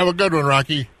 Have a good one,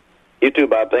 Rocky. You too,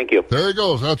 Bob. Thank you. There he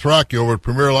goes. That's Rocky over at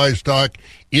Premier Livestock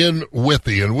in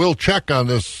Withee. And we'll check on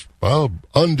this,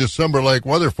 un-December-like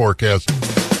weather forecast.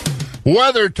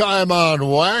 Weather time on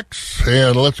Wax.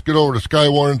 And let's get over to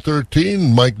Skywarn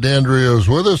 13. Mike D'Andrea is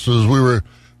with us. As we were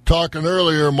talking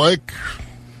earlier, Mike,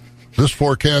 this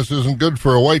forecast isn't good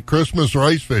for a white Christmas or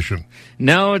ice fishing.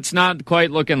 No, it's not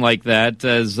quite looking like that.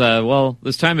 As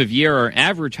this time of year, our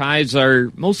average highs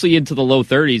are mostly into the low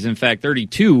 30s. In fact,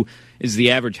 32 is the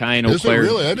average high in Eau Claire. Is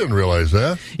it really? I didn't realize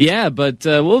that. Yeah, but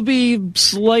we'll be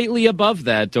slightly above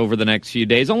that over the next few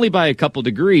days, only by a couple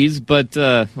degrees. But,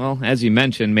 as you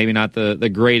mentioned, maybe not the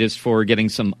greatest for getting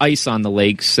some ice on the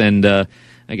lakes and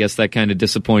I guess that kind of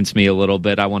disappoints me a little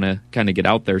bit. I want to kind of get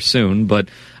out there soon. But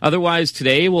otherwise,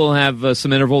 today we'll have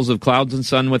some intervals of clouds and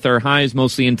sun with our highs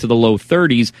mostly into the low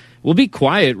 30s. We'll be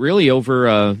quiet really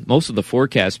over most of the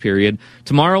forecast period.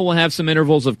 Tomorrow we'll have some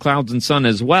intervals of clouds and sun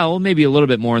as well, maybe a little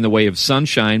bit more in the way of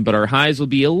sunshine, but our highs will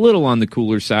be a little on the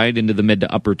cooler side into the mid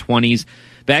to upper 20s.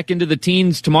 Back into the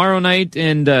teens tomorrow night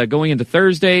and going into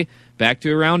Thursday, back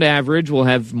to around average. We'll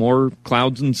have more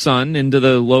clouds and sun into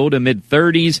the low to mid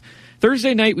 30s.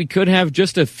 Thursday night, we could have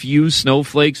just a few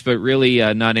snowflakes, but really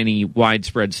not any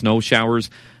widespread snow showers.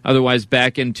 Otherwise,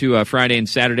 back into Friday and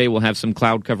Saturday, we'll have some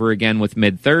cloud cover again with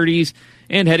mid-30s.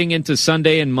 And heading into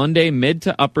Sunday and Monday, mid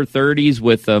to upper 30s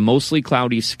with a mostly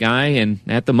cloudy sky. And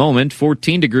at the moment,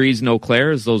 14 degrees in Eau Claire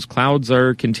as those clouds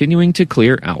are continuing to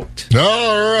clear out.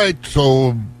 All right,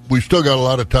 so we still got a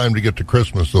lot of time to get to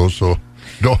Christmas, though, so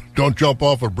don't jump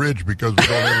off a bridge because we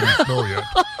don't have any snow yet.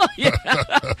 Yeah.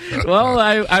 Well,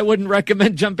 I wouldn't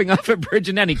recommend jumping off a bridge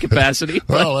in any capacity.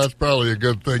 Well, that's probably a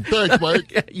good thing. Thanks,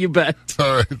 Mike. You bet.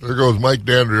 All right, there goes Mike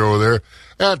Dandry over there.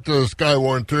 At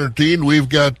Skywarn 13, we've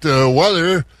got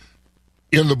weather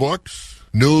in the books.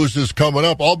 News is coming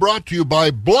up. All brought to you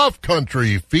by Bluff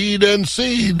Country Feed and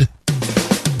Seed.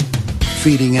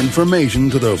 Feeding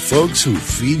information to the folks who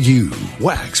feed you.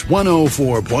 Wax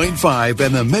 104.5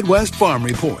 and the Midwest Farm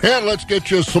Report. And let's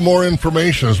get you some more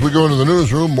information. As we go into the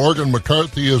newsroom, Morgan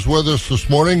McCarthy is with us this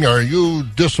morning. Are you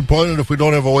disappointed if we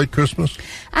don't have a white Christmas?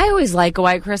 I always like a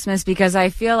white Christmas because I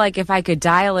feel like if I could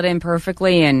dial it in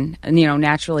perfectly, and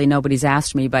naturally nobody's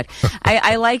asked me, but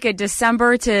I like a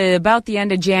December to about the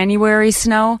end of January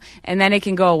snow, and then it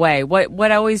can go away.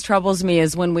 What always troubles me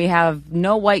is when we have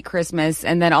no white Christmas,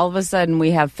 and then all of a sudden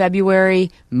we have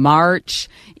February, March,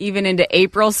 even into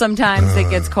April sometimes it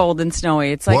gets cold and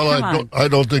snowy. It's like, come on. I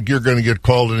don't think you're going to get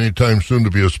called anytime soon to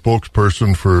be a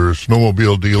spokesperson for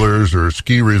snowmobile dealers or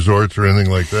ski resorts or anything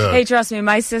like that. Hey, trust me,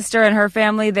 my sister and her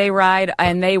family, they ride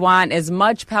and they want as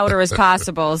much powder as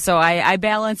possible, so I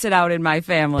balance it out in my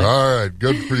family. All right,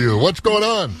 good for you. What's going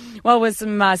on? Well, with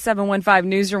some 715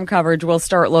 newsroom coverage, we'll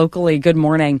start locally. Good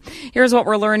morning. Here's what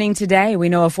we're learning today. We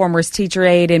know a former teacher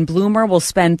aide in Bloomer will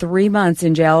spend 3 months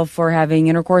in jail for having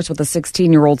intercourse with a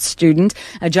 16-year-old student.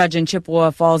 A judge in Chippewa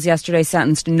Falls yesterday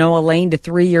sentenced Noah Lane to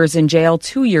 3 years in jail,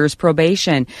 2 years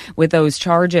probation with those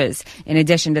charges. In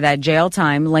addition to that jail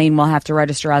time, Lane will have to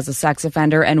register as a sex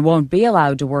offender and won't be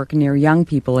allowed to work near young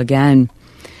people again.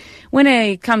 When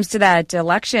it comes to that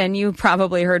election, you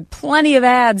probably heard plenty of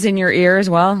ads in your ears.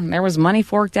 Well, there was money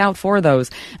forked out for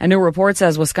those. A new report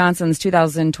says Wisconsin's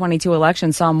 2022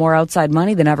 election saw more outside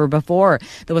money than ever before.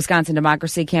 The Wisconsin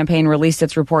Democracy Campaign released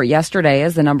its report yesterday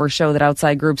as the numbers show that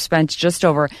outside groups spent just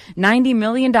over $90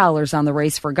 million on the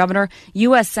race for governor,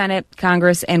 U.S. Senate,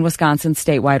 Congress, and Wisconsin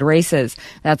statewide races.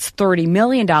 That's $30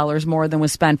 million more than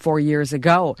was spent 4 years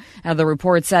ago. Now, the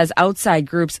report says outside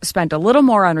groups spent a little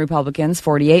more on Republicans,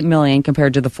 $48 million.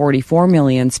 Compared to the $44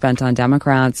 million spent on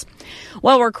Democrats.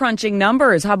 Well, we're crunching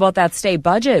numbers. How about that state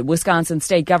budget? Wisconsin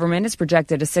state government is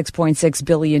projected a $6.6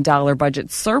 billion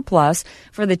budget surplus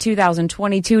for the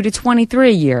 2022 to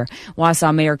 23 year.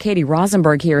 Wausau Mayor Katie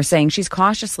Rosenberg here saying she's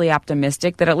cautiously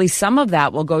optimistic that at least some of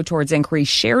that will go towards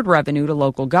increased shared revenue to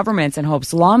local governments and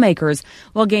hopes lawmakers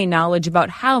will gain knowledge about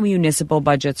how municipal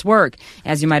budgets work.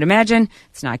 As you might imagine,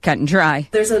 it's not cut and dry.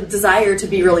 There's a desire to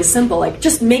be really simple, like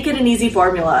just make it an easy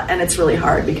formula. And it's really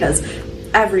hard because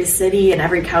every city and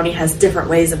every county has different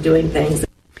ways of doing things.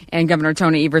 And Governor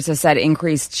Tony Evers has said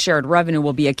increased shared revenue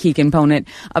will be a key component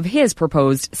of his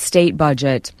proposed state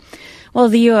budget. Well,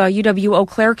 the UW Eau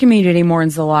Claire community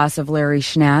mourns the loss of Larry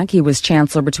Schnack. He was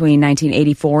chancellor between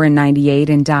 1984 and 98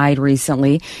 and died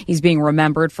recently. He's being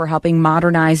remembered for helping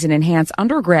modernize and enhance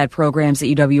undergrad programs at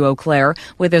UW Eau Claire,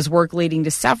 with his work leading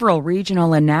to several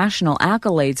regional and national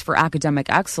accolades for academic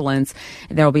excellence.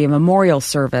 There will be a memorial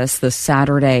service this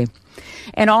Saturday.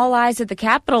 And all eyes at the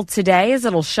Capitol today as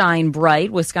it'll shine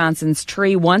bright. Wisconsin's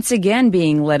tree once again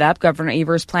being lit up. Governor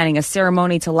Evers planning a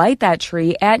ceremony to light that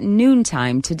tree at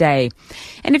noontime today.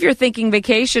 And if you're thinking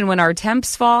vacation when our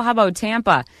temps fall, how about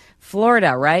Tampa?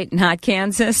 Florida, right? Not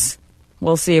Kansas.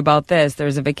 We'll see about this.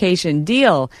 There's a vacation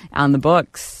deal on the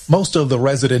books. Most of the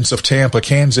residents of Tampa,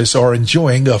 Kansas are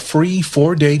enjoying a free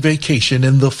 4-day vacation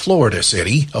in the Florida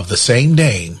city of the same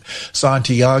name.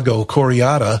 Santiago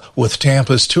Corriata with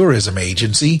Tampa's tourism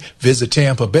agency, Visit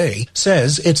Tampa Bay,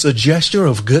 says it's a gesture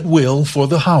of goodwill for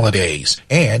the holidays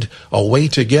and a way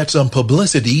to get some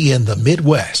publicity in the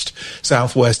Midwest.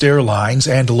 Southwest Airlines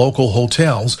and local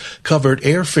hotels covered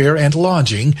airfare and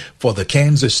lodging for the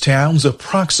Kansas town's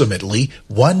approximately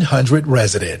 100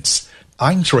 residents.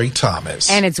 I'm Trey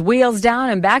Thomas. And it's wheels down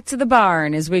and back to the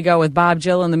barn as we go with Bob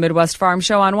Jill and the Midwest Farm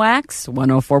Show on Wax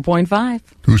 104.5.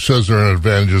 Who says there are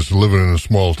advantages to living in a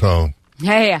small town?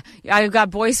 Hey, I've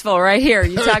got Boyceville right here.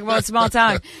 You talk about small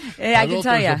town. Hey, I can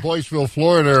tell you. Boyceville,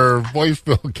 Florida, or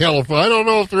Boyceville, California. I don't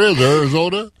know if there is.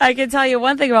 Arizona? I can tell you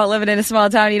one thing about living in a small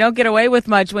town. You don't get away with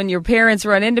much when your parents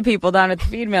run into people down at the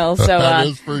feed mill. So that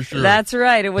is for sure. That's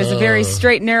right. It was a very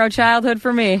straight and narrow childhood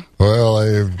for me. Well,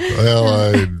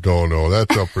 I don't know.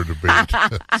 That's up for debate.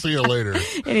 See you later.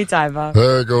 Anytime, Bob.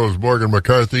 There goes Morgan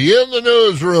McCarthy in the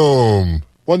newsroom.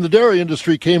 When the dairy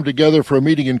industry came together for a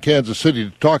meeting in Kansas City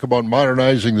to talk about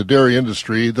modernizing the dairy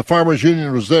industry, the Farmers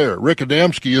Union was there. Rick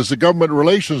Adamski is the government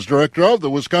relations director of the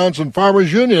Wisconsin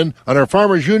Farmers Union on our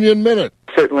Farmers Union Minute.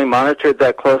 Certainly monitored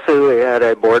that closely. We had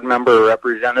a board member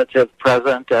representative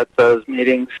present at those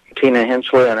meetings. Tina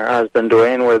Hinchley and her husband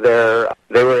Dwayne were there.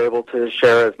 They were able to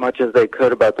share as much as they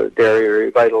could about the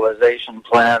dairy revitalization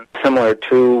plan, similar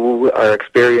to our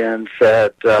experience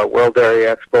at World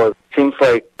Dairy Expo. It seems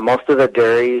like most of the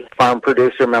dairy farm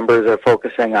producer members are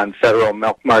focusing on federal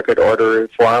milk market order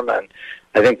reform, and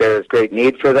I think there is great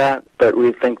need for that, but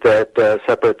we think that a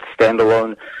separate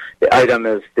standalone item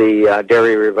is the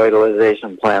dairy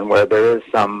revitalization plan, where there is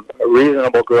some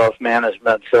reasonable growth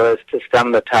management so as to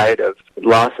stem the tide of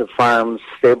loss of farms,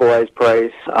 stabilize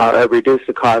price, reduce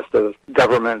the cost of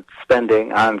government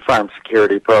spending on farm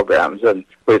security programs. And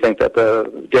we think that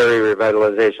the dairy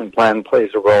revitalization plan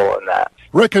plays a role in that.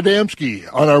 Rick Adamski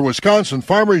on our Wisconsin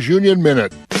Farmers Union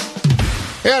Minute.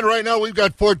 And right now we've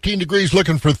got 14 degrees,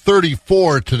 looking for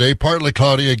 34 today, partly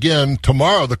cloudy again.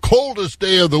 Tomorrow, the coldest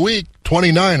day of the week,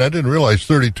 29. I didn't realize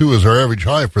 32 is our average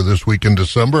high for this week in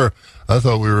December. I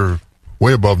thought we were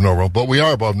way above normal, but we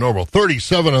are above normal.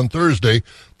 37 on Thursday,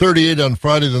 38 on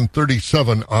Friday, then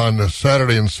 37 on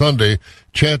Saturday and Sunday.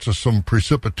 Chance of some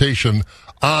precipitation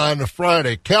on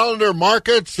Friday. Calendar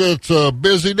markets, it's a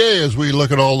busy day as we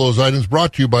look at all those items,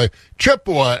 brought to you by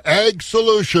Chippewa Ag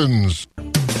Solutions.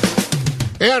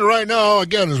 And right now,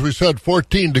 again, as we said,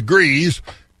 14 degrees,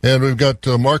 and we've got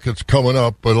markets coming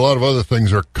up, but a lot of other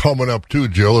things are coming up too,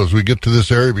 Jill, as we get to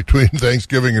this area between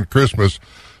Thanksgiving and Christmas.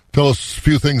 Tell us a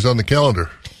few things on the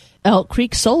calendar. Elk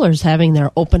Creek Solar's having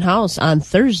their open house on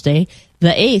Thursday, the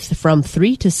 8th, from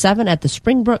 3 to 7 at the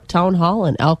Springbrook Town Hall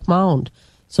in Elk Mound.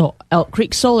 So Elk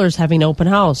Creek Solar's having an open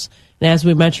house. And as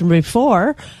we mentioned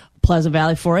before, Pleasant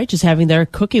Valley 4-H is having their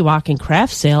cookie walk and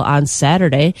craft sale on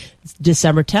Saturday,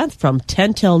 December 10th from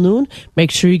 10 till noon. Make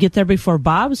sure you get there before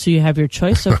Bob so you have your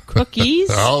choice of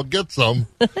cookies. I'll get some.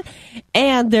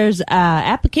 And there's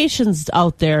applications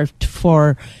out there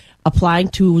for applying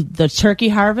to the turkey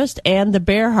harvest and the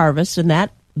bear harvest, and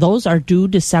those are due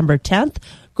December 10th.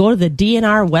 Go to the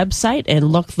DNR website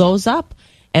and look those up.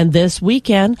 And this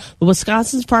weekend, the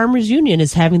Wisconsin Farmers Union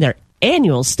is having their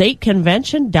annual state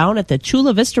convention down at the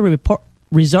Chula Vista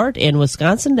Resort in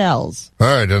Wisconsin Dells. All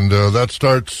right, and that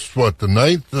starts, the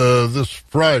 9th, this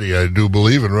Friday, I do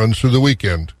believe, and runs through the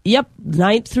weekend. Yep,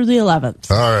 9th through the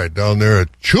 11th. All right, down there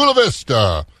at Chula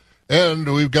Vista.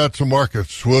 And we've got some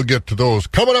markets. We'll get to those.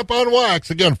 Coming up on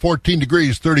Wax, again, 14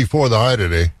 degrees, 34 the high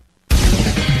today.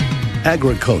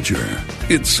 Agriculture.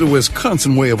 It's a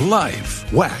Wisconsin way of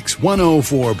life. Wax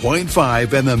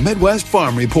 104.5 and the Midwest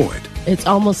Farm Report. It's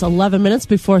almost 11 minutes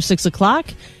before 6 o'clock.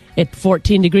 It's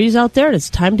 14 degrees out there, and it's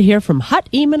time to hear from Hut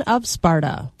Eamon of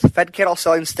Sparta. Fed cattle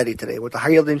selling steady today with the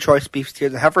high-yielding choice beef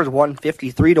steers and heifers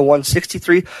 153 to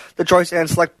 163. The choice and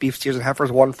select beef steers and heifers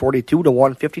 142 to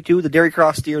 152. The dairy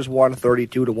cross steers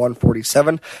 132 to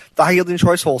 147. The high-yielding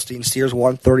choice Holstein steers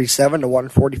 137 to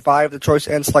 145. The choice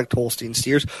and select Holstein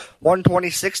steers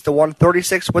 126 to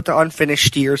 136 with the unfinished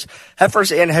steers.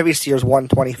 Heifers and heavy steers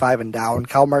 125 and down.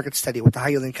 Cow market steady with the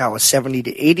high-yielding cow is 70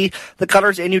 to 80. The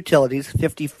cutters and utilities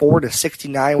 54 to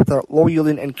 69 with the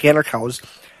low-yielding and canner cows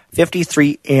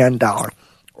 53 and down.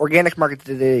 Organic market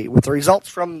today with the results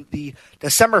from the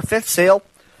December 5th sale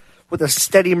with a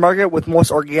steady market with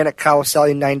most organic cows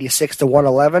selling 96 to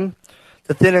 111.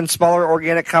 The thin and smaller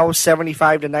organic cows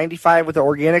 75 to 95 with the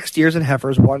organic steers and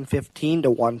heifers 115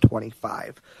 to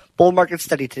 125. Bull market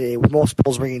steady today with most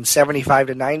bulls bringing 75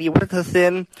 to 90 with the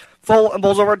thin, full, and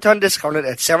bulls over a ton discounted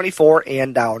at 74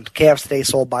 and down. Calves today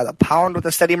sold by the pound with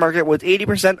a steady market with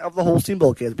 80% of the Holstein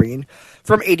bull calves bringing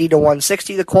from 80 to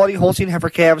 160. The quality Holstein heifer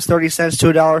calves 30 cents to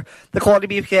 $1. The quality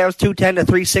beef calves 210 to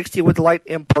 360 with the light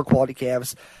and poor quality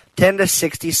calves 10 to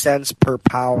 60 cents per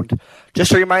pound.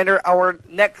 Just a reminder, our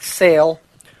next sale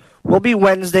will be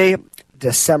Wednesday,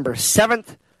 December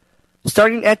 7th,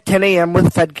 starting at 10 a.m.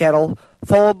 with fed cattle,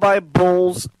 followed by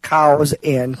bulls, cows,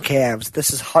 and calves.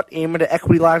 This is Hut Eamon to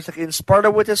Equity Livestock in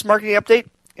Sparta with this marketing update,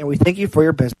 and we thank you for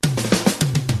your business.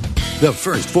 The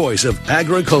first voice of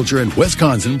agriculture in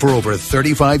Wisconsin for over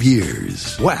 35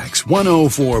 years. Wax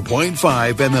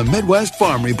 104.5 and the Midwest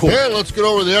Farm Report. Hey, let's get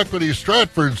over to the Equity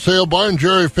Stratford sale barn.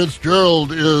 Jerry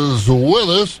Fitzgerald is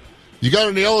with us. You got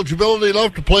any eligibility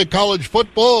left to play college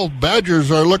football?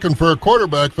 Badgers are looking for a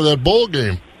quarterback for that bowl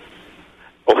game.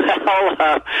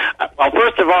 Well,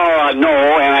 first of all, no,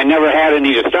 and I never had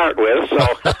any to start with. So,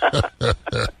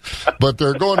 but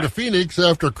they're going to Phoenix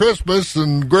after Christmas,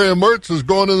 and Graham Mertz is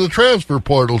going to the transfer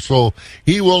portal, so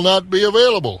he will not be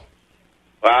available.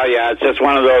 Well, yeah, it's just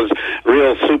one of those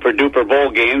real super-duper bowl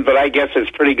games, but I guess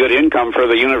it's pretty good income for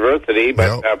the university.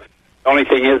 But the only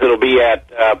thing is it'll be at,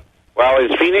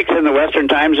 is Phoenix in the Western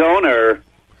time zone, or...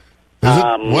 Is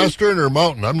it Western or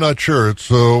Mountain? I'm not sure.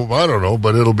 It's, I don't know,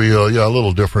 but it'll be a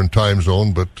little different time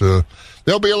zone. But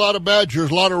there'll be a lot of Badgers,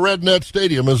 a lot of Red Net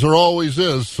Stadium, as there always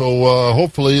is. So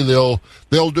hopefully they'll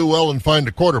do well and find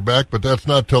a quarterback, but that's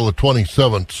not till the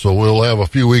 27th. So we'll have a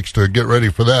few weeks to get ready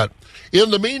for that. In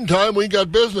the meantime, we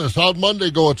got business. How'd Monday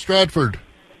go at Stratford?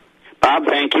 Bob,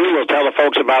 thank you. We'll tell the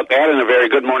folks about that, and a very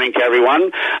good morning to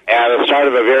everyone. At the start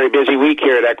of a very busy week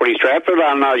here at Equity Stratford.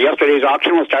 On yesterday's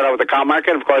auction, we'll start out with the cow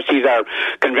market. Of course, these are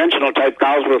conventional type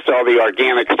cows. We'll sell the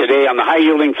organics today. On the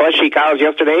high-yielding fleshy cows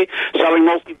yesterday, selling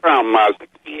mostly from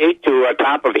 68 to a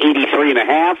top of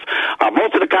 83.5.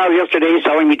 Most of the cows yesterday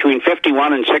selling between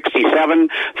 51 and 67.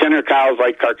 Thinner cows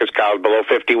like carcass cows below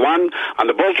 51. On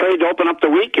the bull trade to open up the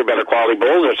week, your better quality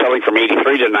bulls are selling from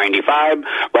 83 to 95.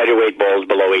 Lighter weight bulls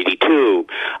below 82.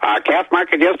 Calf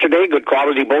market yesterday, good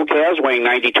quality bull calves weighing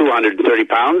 9,230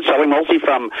 pounds, selling mostly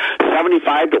from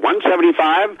 75 to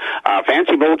 175.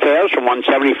 Fancy bull calves from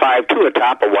 175 to a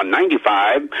top of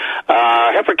 195.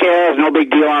 Heifer calves, no big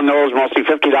deal on those, mostly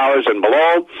 $50 and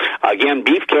below. Again,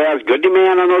 beef calves, good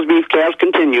demand on those beef calves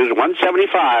continues,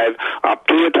 175 up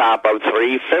to a top of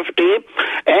 350.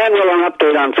 And we'll have an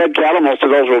update on fed cattle. Most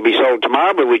of those will be sold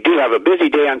tomorrow, but we do have a busy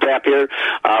day on tap here.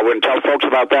 We're going to tell folks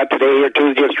about that today here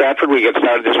Tuesday at Stratford. We get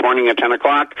started this morning at 10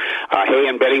 o'clock. Hay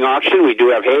and bedding auction. We do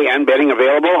have hay and bedding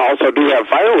available. Also do have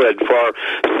firewood for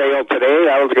sale today.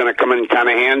 That was going to come in kind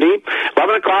of handy.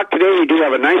 11 o'clock today, we do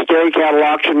have a nice dairy cattle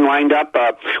auction lined up.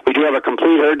 We do have a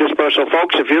complete herd dispersal,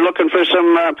 folks. If you're looking for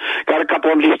some, got a couple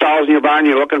empty stalls in your barn,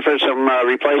 you're looking for some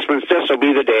replacements, this will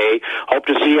be the day. Hope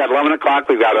to see you at 11 o'clock.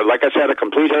 We've got, like I said, a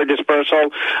complete herd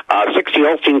dispersal. 60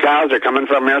 Holstein cows are coming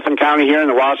from Marathon County here in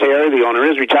the Wausau area. The owner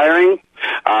is retiring.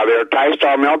 They're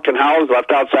tie-stall milked and housed,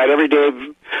 left outside every day.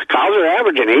 Cows are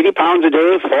averaging 80 pounds a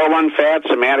day. 4-1 fat.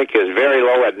 Somatic is very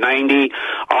low at 90.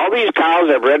 All these cows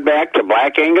have bred back to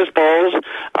Black Angus bulls.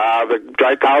 The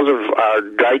dry cows are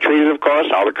dry treated, of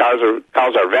course. All the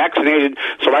cows are vaccinated.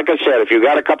 So like I said, if you've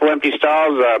got a couple empty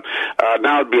stalls,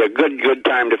 now would be a good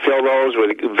time to fill those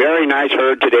with a very nice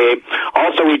herd today.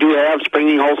 Also, we do have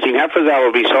springing Holstein heifers that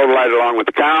will be sold right along with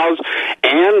the cows.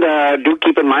 And do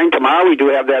keep in mind, tomorrow we do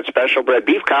have that special bred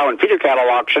beef cow and feeder cattle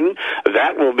auction.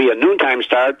 That will be a noontime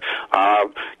start.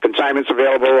 Consignments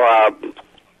available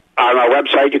on our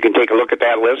website. You can take a look at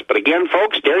that list. But again,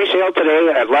 folks, dairy sale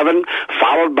today at 11,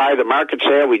 followed by the market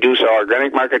sale. We do sell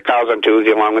organic market cows on Tuesday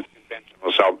along with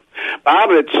conventional. So,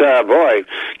 Bob, it's,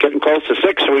 getting close to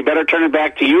 6, so we better turn it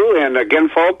back to you. And again,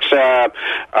 folks, I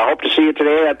hope to see you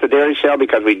today at the dairy sale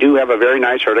because we do have a very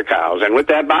nice herd of cows. And with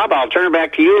that, Bob, I'll turn it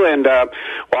back to you. And, I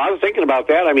was thinking about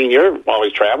that. I mean, you're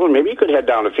always traveling. Maybe you could head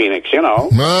down to Phoenix, you know.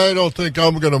 I don't think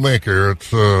I'm going to make it.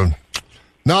 It's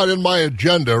not in my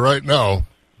agenda right now,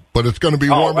 but it's going to be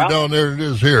warmer down there than it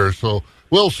is here. So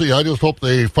we'll see. I just hope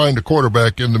they find a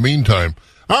quarterback in the meantime.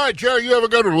 All right, Jerry, you have a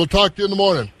good one. We'll talk to you in the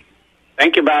morning.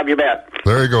 Thank you, Bob. You bet.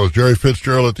 There he goes, Jerry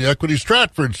Fitzgerald at the Equity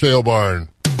Stratford Sale Barn.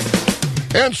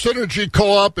 And Synergy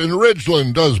Co-op in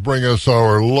Ridgeland does bring us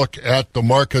our look at the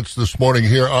markets this morning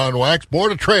here on Wax.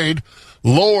 Board of Trade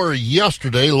lower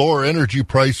yesterday, lower energy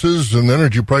prices, and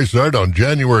energy prices are down.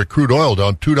 January crude oil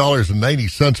down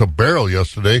 $2.90 a barrel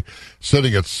yesterday,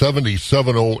 sitting at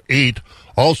 $77.08.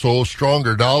 Also,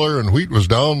 stronger dollar, and wheat was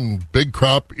down, big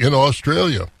crop in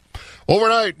Australia.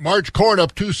 Overnight, March corn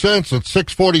up 2 cents at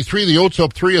 $6.43. The oats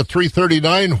up 3 at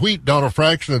 $3.39. Wheat down a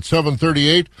fraction at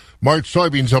 $7.38. March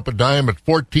soybeans up a dime at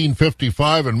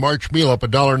 $14.55, and March meal up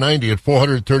 $1.90 at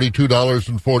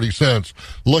 $432.40.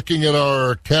 Looking at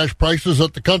our cash prices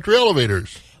at the country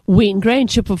elevators. Wheat and grain,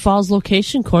 Chippewa Falls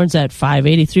location, corn's at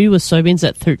 $5.83 with soybeans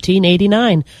at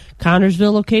 $13.89.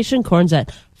 Connorsville location, corn's at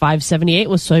 $5.78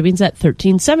 with soybeans at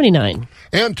 $13.79.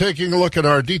 And taking a look at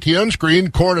our DTN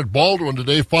screen, corn at Baldwin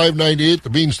today, $5.98, the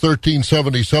beans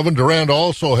 $13.77. Durand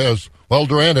also has,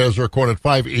 Durand has their corn at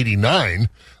 $5.89.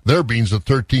 Their beans at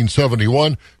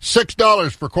 $13.71.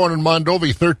 $6 for corn in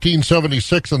Mondovi,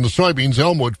 $13.76, and the soybeans,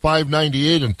 Elmwood,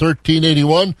 $5.98 and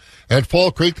 $13.81. At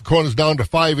Fall Creek, the corn is down to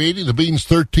 $5.80, the beans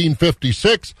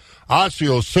 $13.56.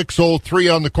 Osseo,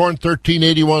 $6.03 on the corn,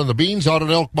 $13.81 on the beans. Out at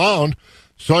Elk Mound,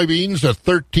 soybeans at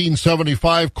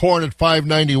 $13.75, corn at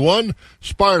 $5.91.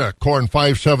 Sparta, corn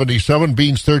 $5.77,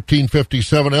 beans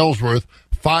 $13.57. Ellsworth,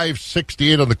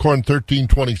 $5.68 on the corn,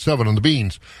 $13.27 on the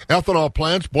beans. Ethanol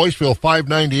plants, Boyceville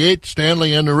 $5.98,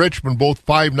 Stanley and New Richmond both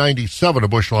 $5.97 a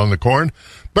bushel on the corn.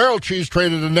 Barrel cheese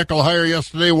traded a nickel higher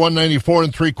yesterday,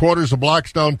 $1.94 3/4. The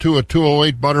block's down 2 at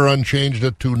 $2.08. Butter unchanged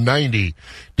at $2.90.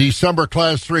 December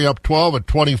class 3 up 12 at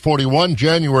 $20.41.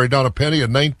 January down a penny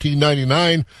at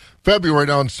 $19.99. February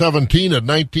down 17 at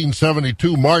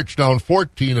 $19.72. March down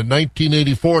 14 at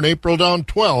 $19.84. And April down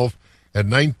 12 at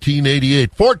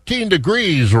 $19.88. 14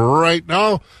 degrees right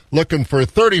now. Looking for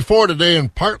 34 today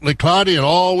and partly cloudy and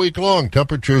all week long.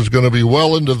 Temperature's going to be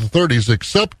well into the 30s,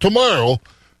 except tomorrow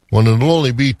when it'll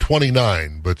only be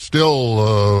 29, but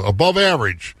still above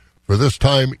average for this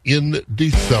time in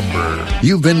December.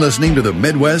 You've been listening to the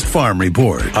Midwest Farm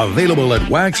Report, available at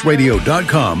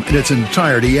waxradio.com in its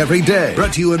entirety every day.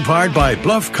 Brought to you in part by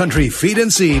Bluff Country Feed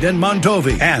and Seed in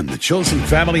Mondovi and the Chilson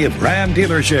family of Ram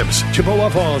dealerships, Chippewa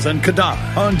Falls and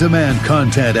Cadott. On-demand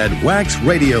content at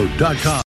waxradio.com.